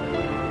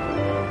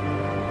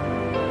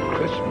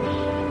 Christmas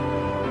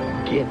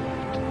gift.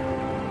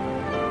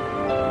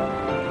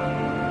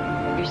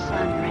 Your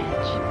son,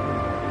 Reg.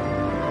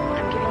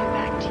 I'm giving it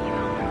back to you,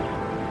 Elmer.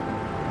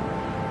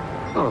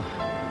 Oh.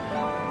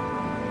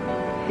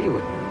 He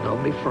would know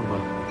me from a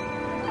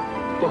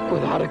book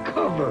without a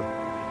cover.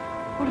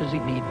 What does he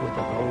need with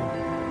an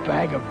old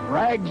bag of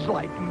rags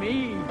like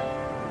me?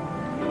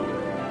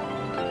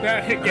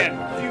 That, again,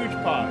 huge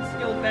pause.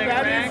 The old bag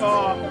of rags.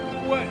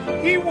 What?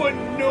 He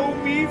wouldn't know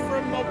me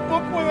from a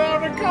book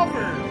without a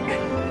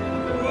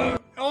cover.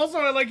 Also,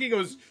 I like he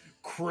goes,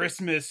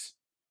 "Christmas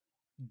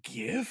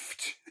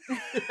gift?"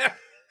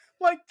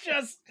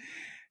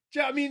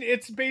 I mean,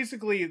 it's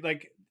basically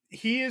like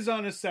he is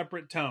on a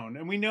separate tone,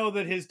 and we know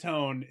that his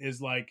tone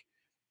is like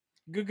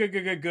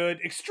good,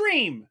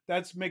 extreme.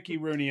 That's Mickey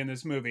Rooney in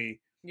this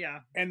movie. Yeah.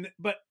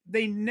 But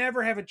they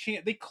never have a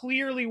chance. They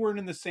clearly weren't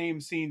in the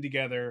same scene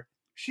together.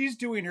 She's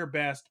doing her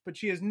best, but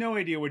she has no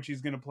idea what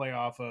she's going to play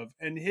off of.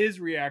 And his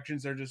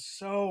reactions are just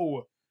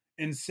so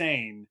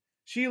insane.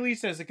 She at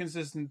least has a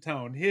consistent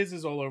tone. His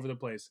is all over the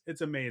place.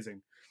 It's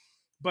amazing.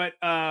 But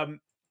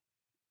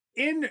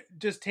in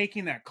just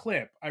taking that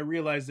clip, I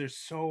realized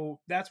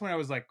that's when I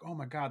was like, oh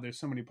my God, there's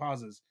so many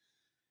pauses.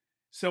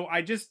 So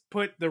I just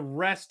put the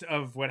rest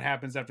of what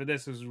happens after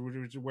this is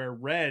where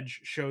Reg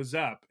shows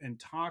up and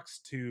talks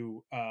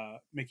to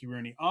Mickey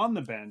Rooney on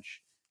the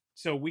bench.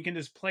 So we can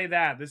just play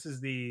that. This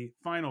is the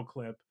final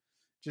clip,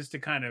 just to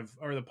kind of,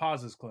 or the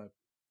pauses clip,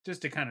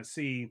 just to kind of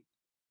see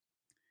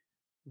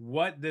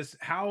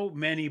how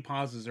many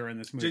pauses are in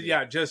this movie.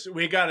 Yeah,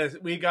 we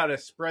gotta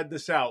spread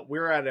this out.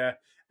 We're at an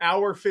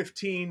hour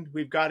 15.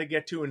 We've got to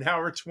get to an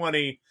hour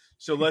 20.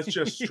 So let's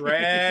just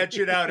stretch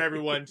it out,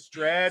 everyone.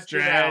 Stretch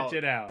it out.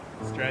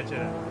 Stretch it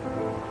out.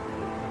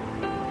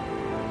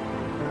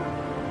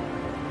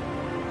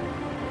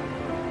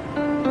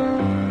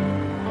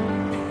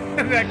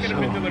 And That could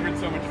have been delivered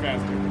so much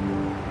faster.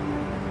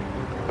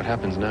 What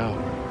happens now?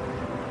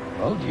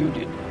 Well,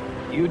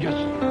 you just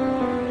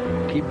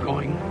keep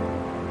going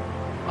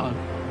on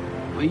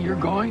the way you're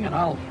going, and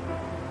I'll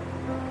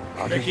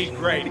Mickey, just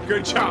great.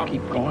 Good job.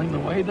 keep going the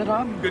way that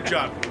I'm Good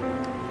job. going.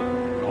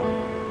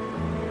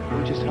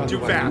 Just how Too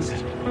do I do fast.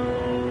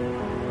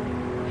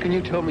 that? Can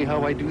you tell me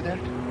how I do that?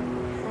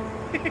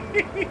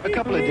 A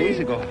couple of days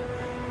ago,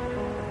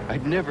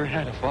 I'd never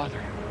had a father.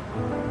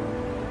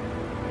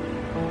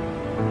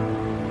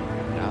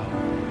 Now,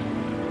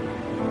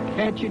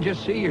 Can't you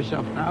just see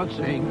yourself now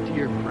saying to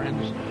your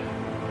friends,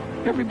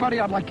 everybody,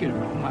 I'd like you to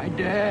know my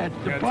dad's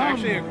the Yeah, it's bum.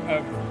 actually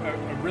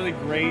a really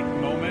great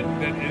moment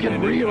that Get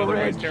in real, an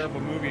otherwise Reg. terrible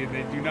movie,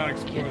 they do not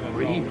explore Get that at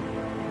real. all.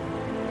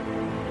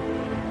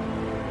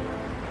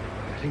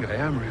 I think I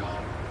am real.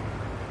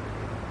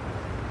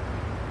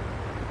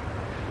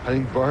 I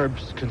think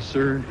Barb's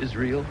concern is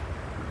real.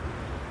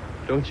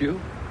 Don't you?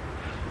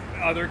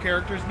 Other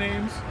characters'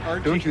 names?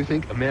 Archie? Don't you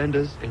think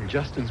Amanda's and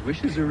Justin's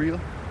wishes are real?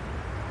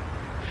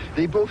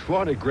 They both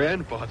want a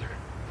grandfather.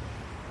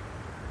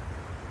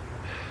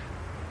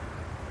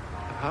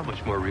 How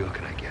much more real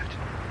can I get?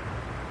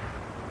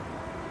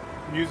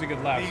 Music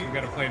at last. We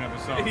got to play another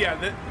song. Yeah,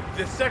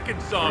 the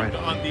second song Right.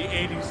 on the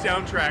 80s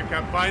soundtrack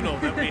on vinyl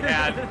that we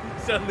had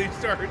suddenly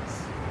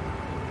starts.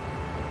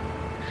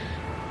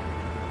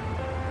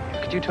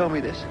 Could you tell me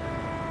this?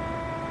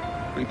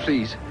 Will you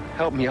please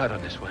help me out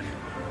on this one?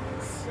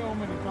 So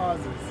many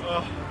pauses.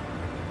 Ugh.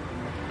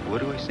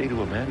 What do I say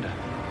to Amanda?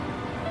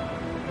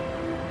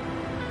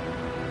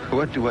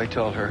 What do I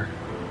tell her?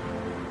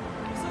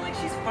 It's not like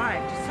she's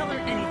 5. Just tell her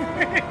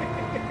anything.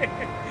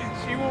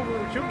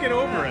 She'll get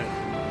over it.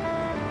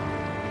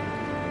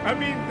 I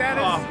mean, that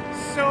is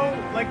so,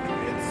 like,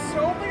 it's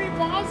so many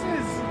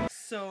pauses.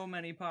 So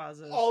many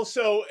pauses.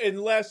 Also,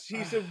 unless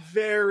he's a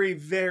very,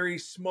 very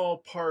small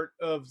part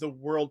of the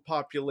world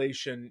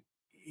population,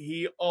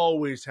 he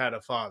always had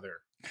a father.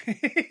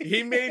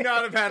 He may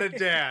not have had a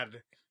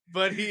dad,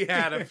 but he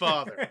had a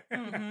father.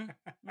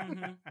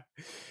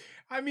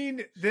 I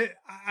mean,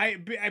 I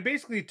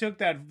basically took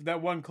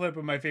that one clip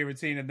of my favorite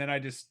scene, and then I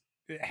just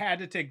had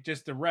to take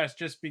just the rest,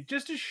 just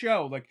to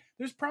show, like,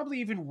 there's probably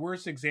even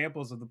worse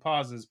examples of the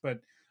pauses,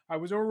 but I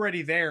was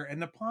already there,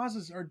 and the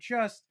pauses are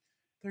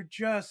they're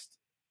just,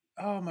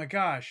 oh my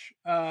gosh.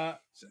 I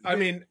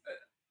mean,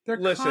 they're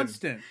listen,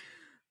 constant.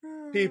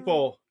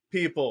 People,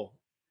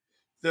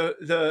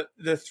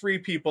 the three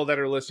people that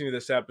are listening to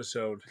this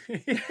episode,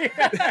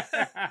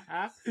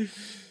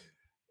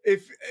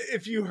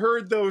 if you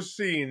heard those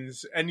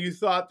scenes and you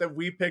thought that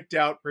we picked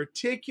out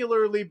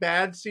particularly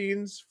bad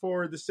scenes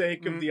for the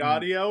sake of the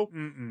audio,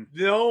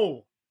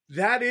 no,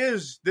 that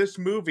is this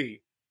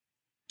movie.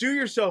 Do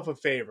yourself a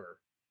favor.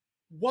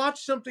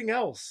 Watch something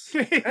else.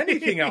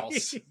 Anything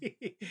else.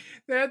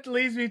 That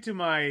leads me to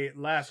my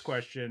last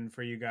question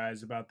for you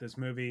guys about this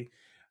movie.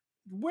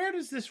 Where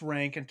does this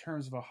rank in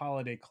terms of a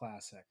holiday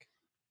classic?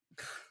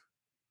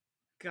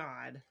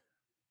 God.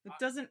 It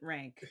doesn't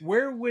rank.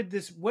 Where would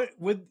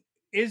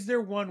is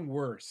there one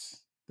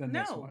worse than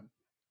this No. one?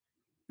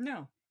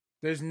 No.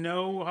 There's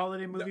no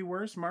holiday movie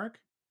worse, Mark?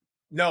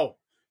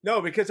 No,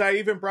 because I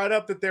even brought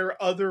up that there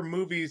are other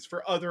movies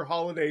for other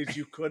holidays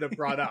you could have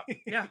brought up.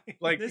 Yeah.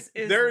 Like, This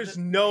is there is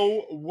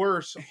no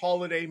worse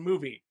holiday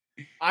movie.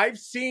 I've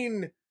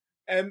seen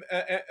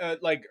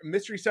like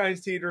Mystery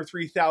Science Theater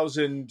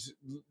 3000,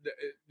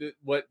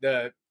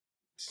 the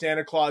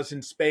Santa Claus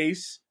in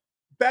Space.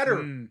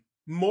 Better,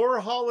 more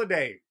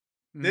holiday.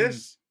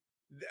 This,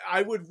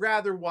 I would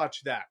rather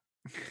watch that.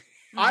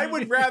 I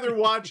would rather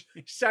watch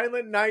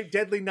Silent Night,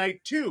 Deadly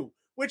Night 2,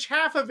 which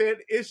half of it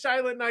is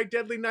Silent Night,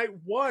 Deadly Night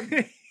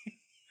 1.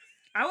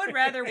 I would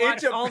rather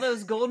watch all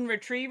those golden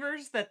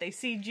retrievers that they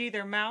CG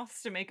their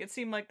mouths to make it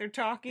seem like they're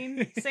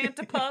talking.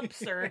 Santa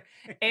Pups or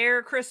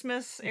Air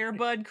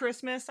Bud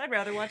Christmas. I'd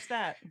rather watch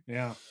that.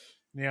 Yeah.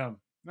 All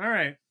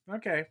right.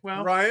 Okay.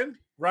 Well, Ryan,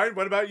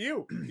 what about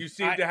you? You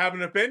seem to have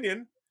an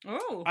opinion.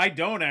 Oh, I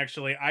don't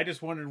actually. I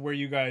just wondered where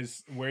you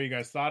guys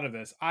thought of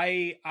this.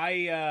 I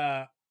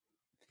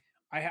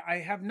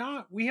have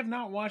not. We have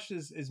not watched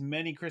as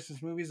many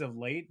Christmas movies of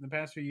late in the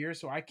past few years,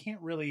 so I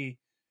can't really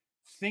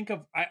think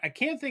of. I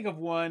can't think of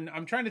one.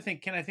 I'm trying to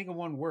think. Can I think of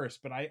one worse?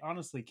 But I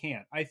honestly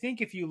can't. I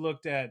think if you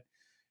looked at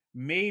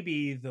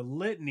maybe the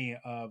litany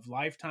of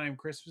Lifetime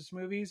Christmas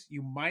movies,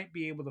 you might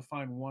be able to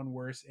find one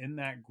worse in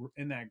that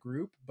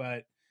group.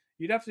 But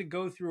you'd have to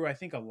go through, I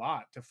think, a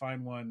lot to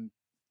find one.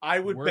 I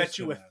would bet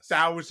you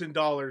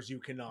 $1,000 you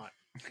cannot.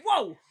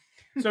 Whoa!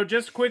 So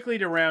just quickly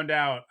to round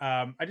out,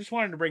 I just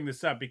wanted to bring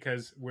this up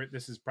because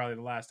this is probably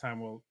the last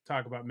time we'll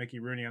talk about Mickey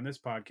Rooney on this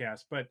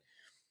podcast. But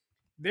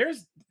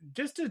there's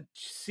just to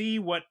see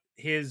what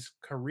his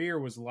career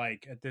was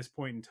like at this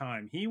point in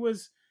time. He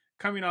was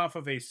coming off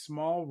of a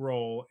small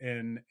role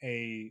in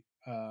a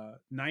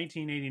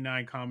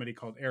 1989 comedy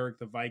called Eric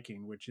the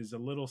Viking, which is a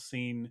little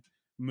scene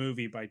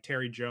movie by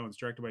Terry Jones,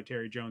 directed by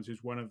Terry Jones,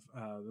 who's one of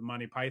the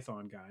Monty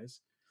Python guys.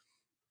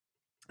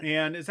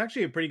 And it's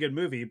actually a pretty good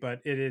movie, but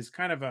it is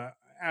kind of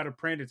out of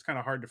print. It's kind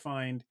of hard to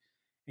find.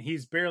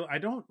 He's barely, I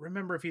don't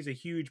remember if he's a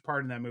huge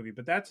part in that movie,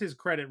 but that's his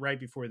credit right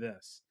before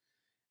this.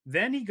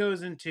 Then he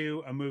goes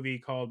into a movie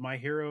called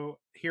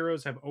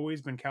Heroes Have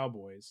Always Been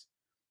Cowboys,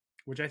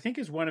 which I think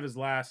is one of his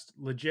last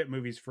legit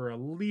movies for at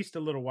least a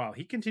little while.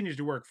 He continues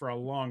to work for a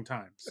long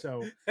time.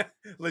 So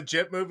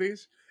legit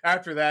movies.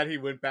 After that, he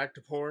went back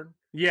to porn.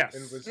 Yes,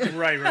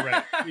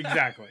 right.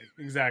 Exactly.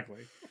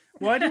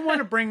 Well, I didn't want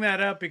to bring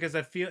that up because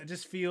it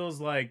just feels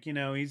like,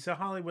 he's a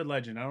Hollywood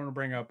legend. I don't want to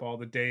bring up all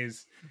the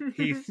days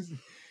he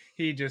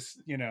just,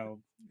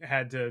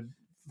 had to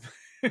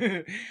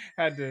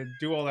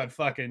do all that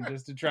fucking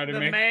just to try to the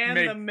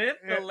myth,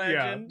 the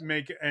legend. Yeah,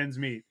 make ends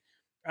meet.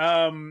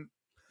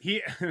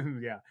 He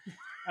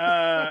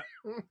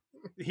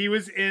he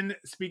was in,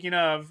 speaking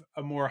of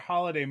a more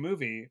holiday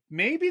movie,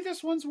 maybe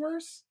this one's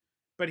worse,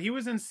 but he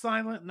was in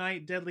Silent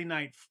Night, Deadly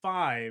Night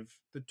 5,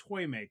 The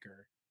Toy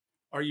Maker.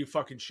 Are you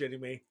fucking shitting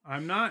me?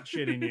 I'm not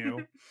shitting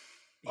you.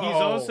 He's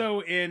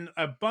also in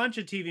a bunch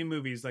of TV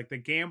movies like The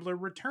Gambler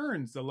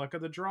Returns, The Luck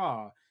of the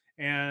Draw.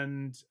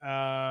 And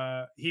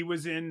he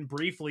was in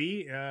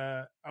briefly,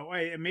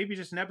 maybe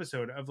just an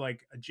episode of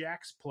like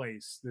Jack's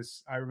Place.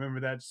 I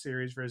remember that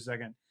series for a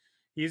second.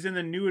 He's in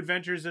the New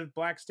Adventures of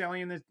Black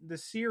Stallion, the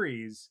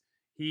series.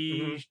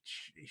 He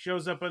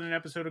shows up on an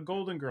episode of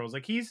Golden Girls.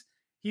 Like he's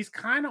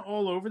kind of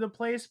all over the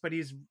place, but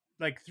he's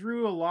like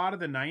through a lot of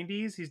the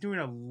 90s, he's doing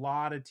a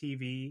lot of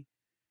TV.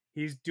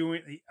 He's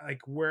doing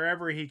like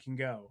wherever he can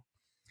go.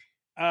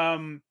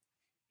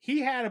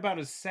 He had about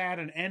as sad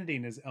an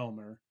ending as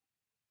Elmer.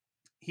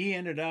 He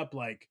ended up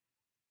like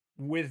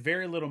with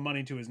very little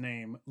money to his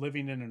name,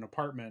 living in an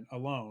apartment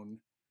alone.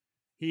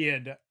 He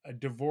had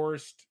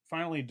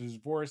finally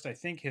divorced, I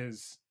think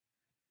his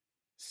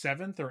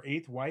 7th or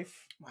 8th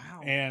wife.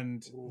 Wow.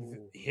 And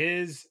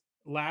his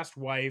last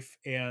wife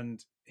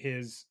and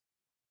his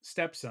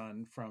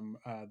stepson from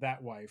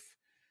that wife,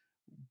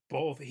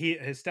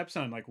 his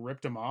stepson like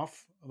ripped him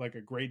off like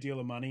a great deal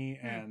of money,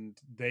 and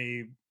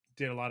they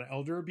did a lot of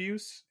elder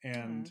abuse.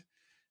 And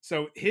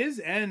so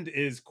his end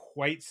is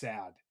quite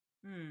sad,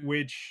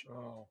 which,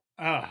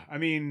 I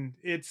mean,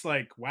 it's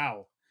like,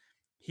 wow.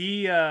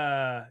 He,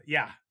 as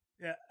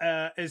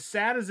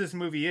sad as this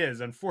movie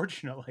is,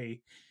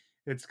 unfortunately,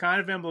 it's kind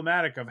of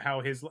emblematic of how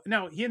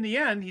in the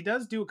end, he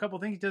does do a couple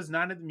things. He does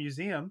Night at the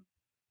Museum.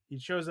 He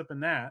shows up in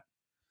that.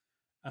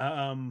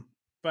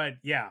 But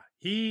yeah,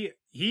 he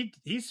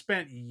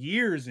spent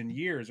years and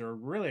years, or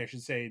really I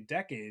should say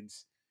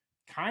decades,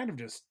 kind of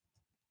just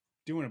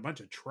doing a bunch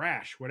of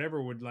trash,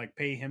 whatever would like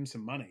pay him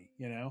some money,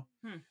 and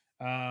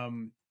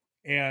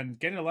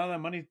getting a lot of that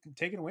money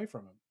taken away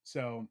from him.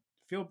 So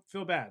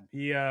feel bad.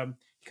 He kind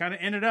of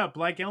ended up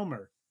like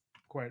Elmer,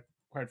 quite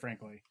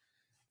frankly.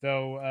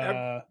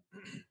 Though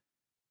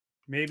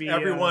maybe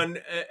everyone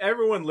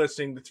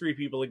listening, the 3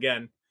 people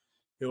again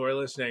who are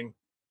listening,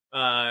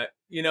 as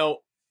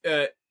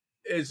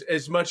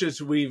much as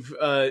we've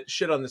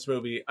shit on this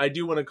movie, I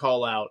do want to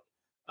call out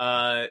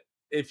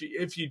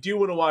if you do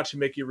want to watch a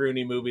Mickey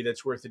Rooney movie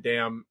that's worth a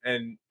damn,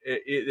 and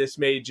this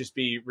may just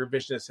be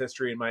revisionist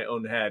history in my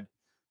own head,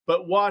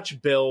 but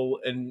watch Bill,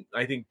 and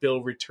I think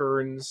Bill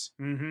Returns,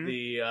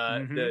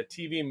 the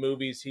TV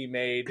movies he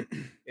made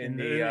in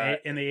the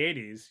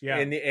 80s. Yeah,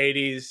 in the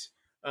 80s.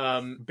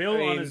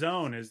 Bill on His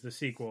Own is the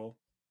sequel.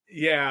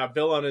 Yeah,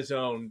 Bill on His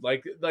Own.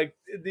 Like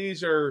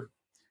these are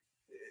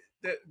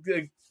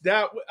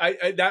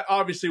that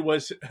obviously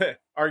was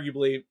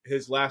arguably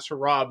his last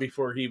hurrah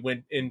before he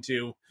went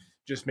into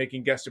just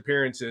making guest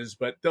appearances.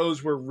 But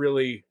those were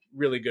really,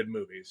 really good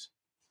movies.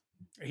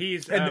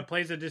 He's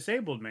plays a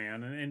disabled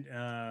man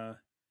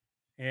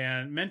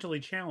and mentally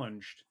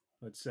challenged,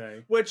 let's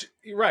say. Which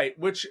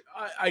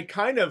I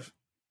kind of,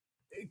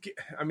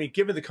 I mean,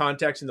 given the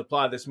context and the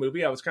plot of this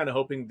movie, I was kind of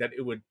hoping that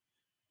it would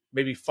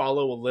maybe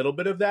follow a little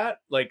bit of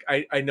that. Like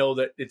I know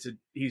that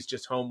he's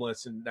just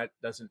homeless, and that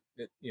doesn't,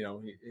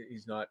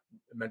 he's not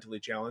mentally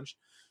challenged,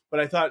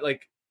 but I thought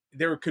like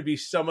there could be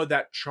some of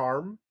that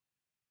charm,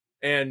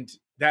 and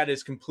that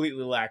is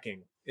completely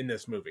lacking in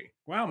this movie.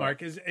 Wow,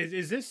 Mark, is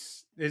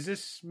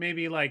this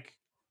maybe like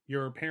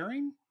your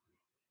pairing?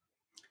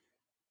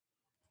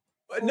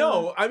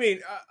 No, I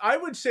mean, I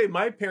would say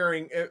my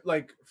pairing,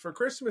 like for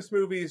Christmas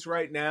movies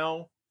right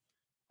now,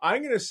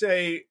 I'm going to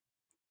say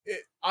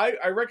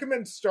I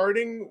recommend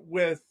starting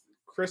with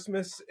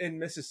Christmas in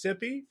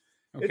Mississippi.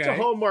 Okay. It's a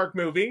Hallmark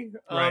movie.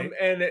 Right.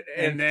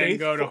 And then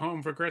go to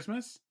Home for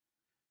Christmas?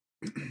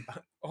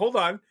 Hold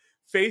on.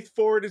 Faith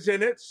Ford is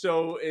in it,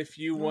 so if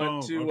you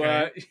want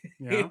to,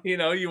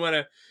 you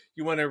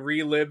want to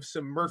relive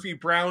some Murphy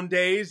Brown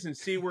days and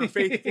see where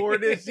Faith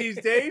Ford is these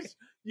days,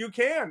 you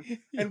can.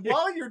 And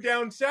while you're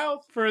down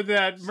south, for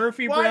that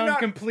Murphy Brown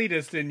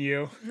completist in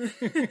you,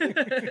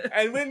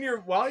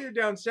 and while you're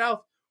down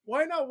south,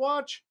 why not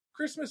watch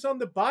Christmas on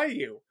the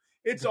Bayou?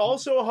 It's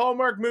also a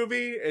Hallmark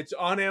movie. It's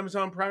on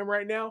Amazon Prime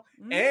right now.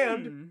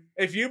 And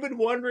if you've been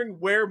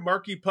wondering where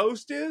Marky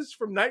Post is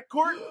from Night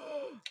Court,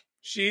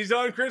 she's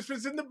on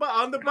Christmas on the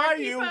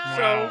Bayou.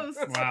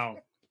 Wow.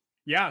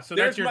 Yeah, so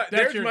there's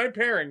my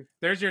pairing.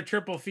 There's your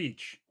triple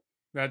feature.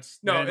 That's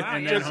No,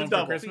 and just Home a for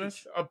double.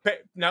 Christmas.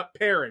 Not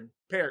pairing.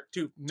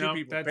 Two No,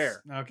 people that's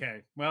pair.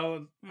 okay.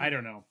 Well, I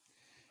don't know.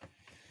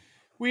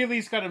 We at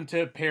least got them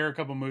to pair a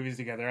couple movies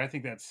together. I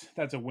think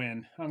that's a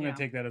win. I'm going to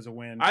take that as a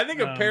win. I think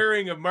a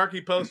pairing of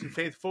Marky Post and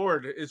Faith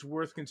Ford is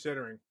worth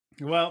considering.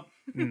 Well,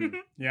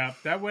 yeah,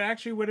 that would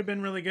have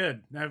been really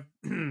good. I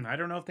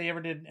don't know if they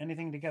ever did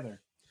anything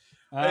together.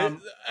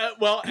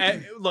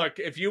 Look,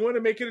 if you want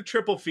to make it a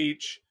triple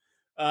feature,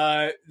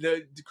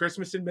 the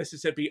Christmas in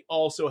Mississippi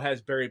also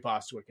has Barry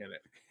Bostwick in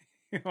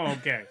it.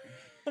 Okay.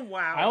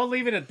 Wow. I will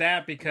leave it at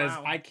that because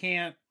I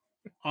can't.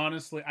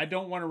 Honestly, I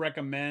don't want to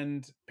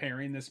recommend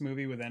pairing this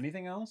movie with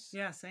anything else.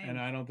 Yeah, same. And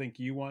I don't think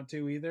you want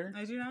to either.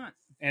 I do not.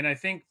 And I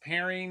think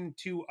pairing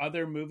two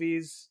other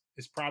movies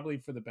is probably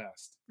for the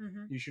best.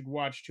 Mm-hmm. You should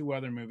watch two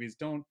other movies.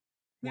 Don't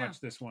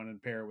watch this one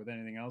and pair it with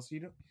anything else.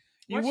 You don't.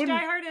 Watch Die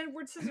Hard and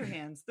Edward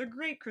Scissorhands. They're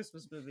great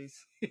Christmas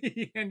movies.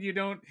 and you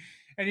don't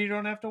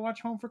have to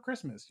watch Home for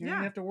Christmas. You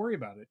don't have to worry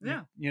about it.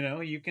 Yeah.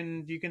 You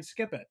can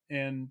skip it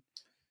and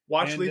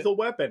watch Lethal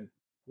Weapon.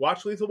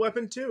 Watch Lethal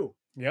Weapon 2.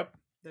 Yep.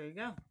 There you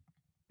go.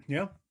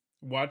 Yeah.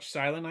 Watch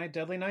Silent Night,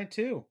 Deadly Night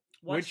 2.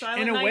 Watch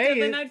Silent Night,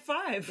 Deadly Night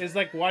 5. Is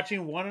like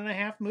watching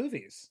 1.5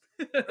 movies.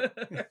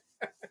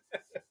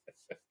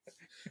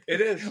 It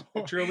is.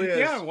 It truly is.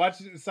 Yeah, watch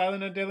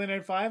Silent Night, Deadly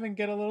Night 5 and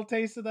get a little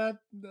taste of that,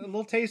 a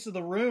little taste of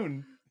the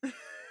rune.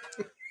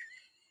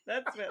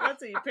 That's how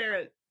you pair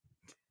it.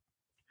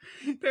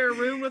 Pair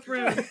rune with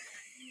rune.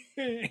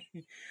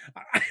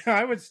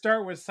 I would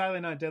start with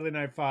Silent Night, Deadly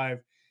Night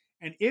 5,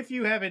 and if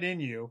you have it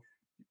in you,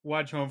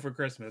 watch Home for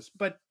Christmas.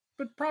 But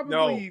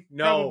probably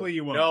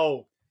you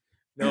won't.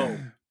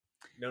 No.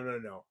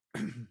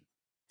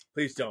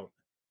 Please don't.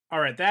 All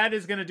right, that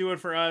is going to do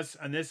it for us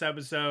on this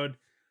episode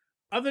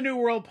of the New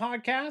World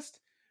Podcast.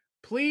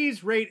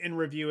 Please rate and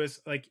review us.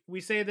 Like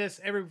we say this,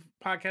 every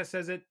podcast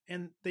says it,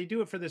 and they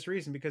do it for this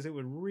reason, because it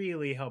would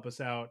really help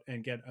us out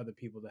and get other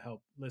people to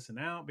help listen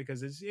out.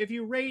 Because if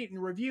you rate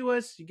and review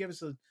us, you give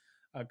us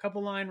a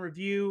couple line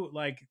review,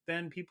 like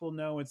then people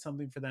know it's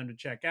something for them to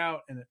check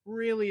out. And it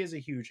really is a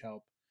huge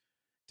help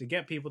to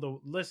get people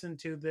to listen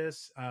to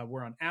this.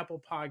 We're on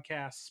Apple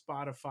Podcasts,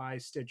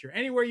 Spotify, Stitcher,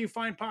 anywhere you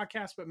find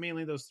podcasts, but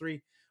mainly those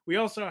three. We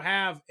also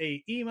have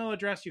a email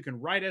address. You can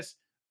write us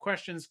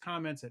questions,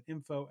 comments at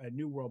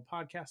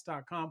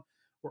info@newworldpodcast.com.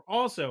 We're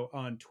also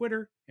on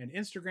Twitter and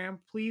Instagram.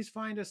 Please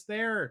find us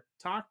there.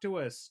 Talk to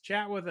us.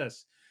 Chat with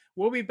us.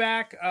 We'll be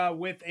back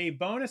with a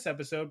bonus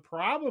episode,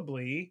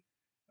 probably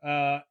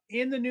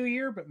in the new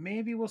year, but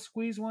maybe we'll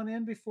squeeze one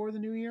in before the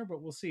new year,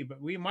 but we'll see.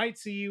 But we might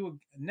see you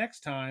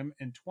next time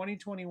in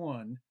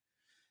 2021.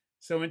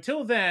 So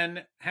until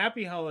then,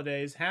 happy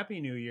holidays, happy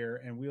new year,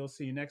 and we'll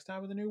see you next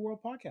time with the New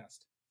World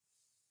Podcast.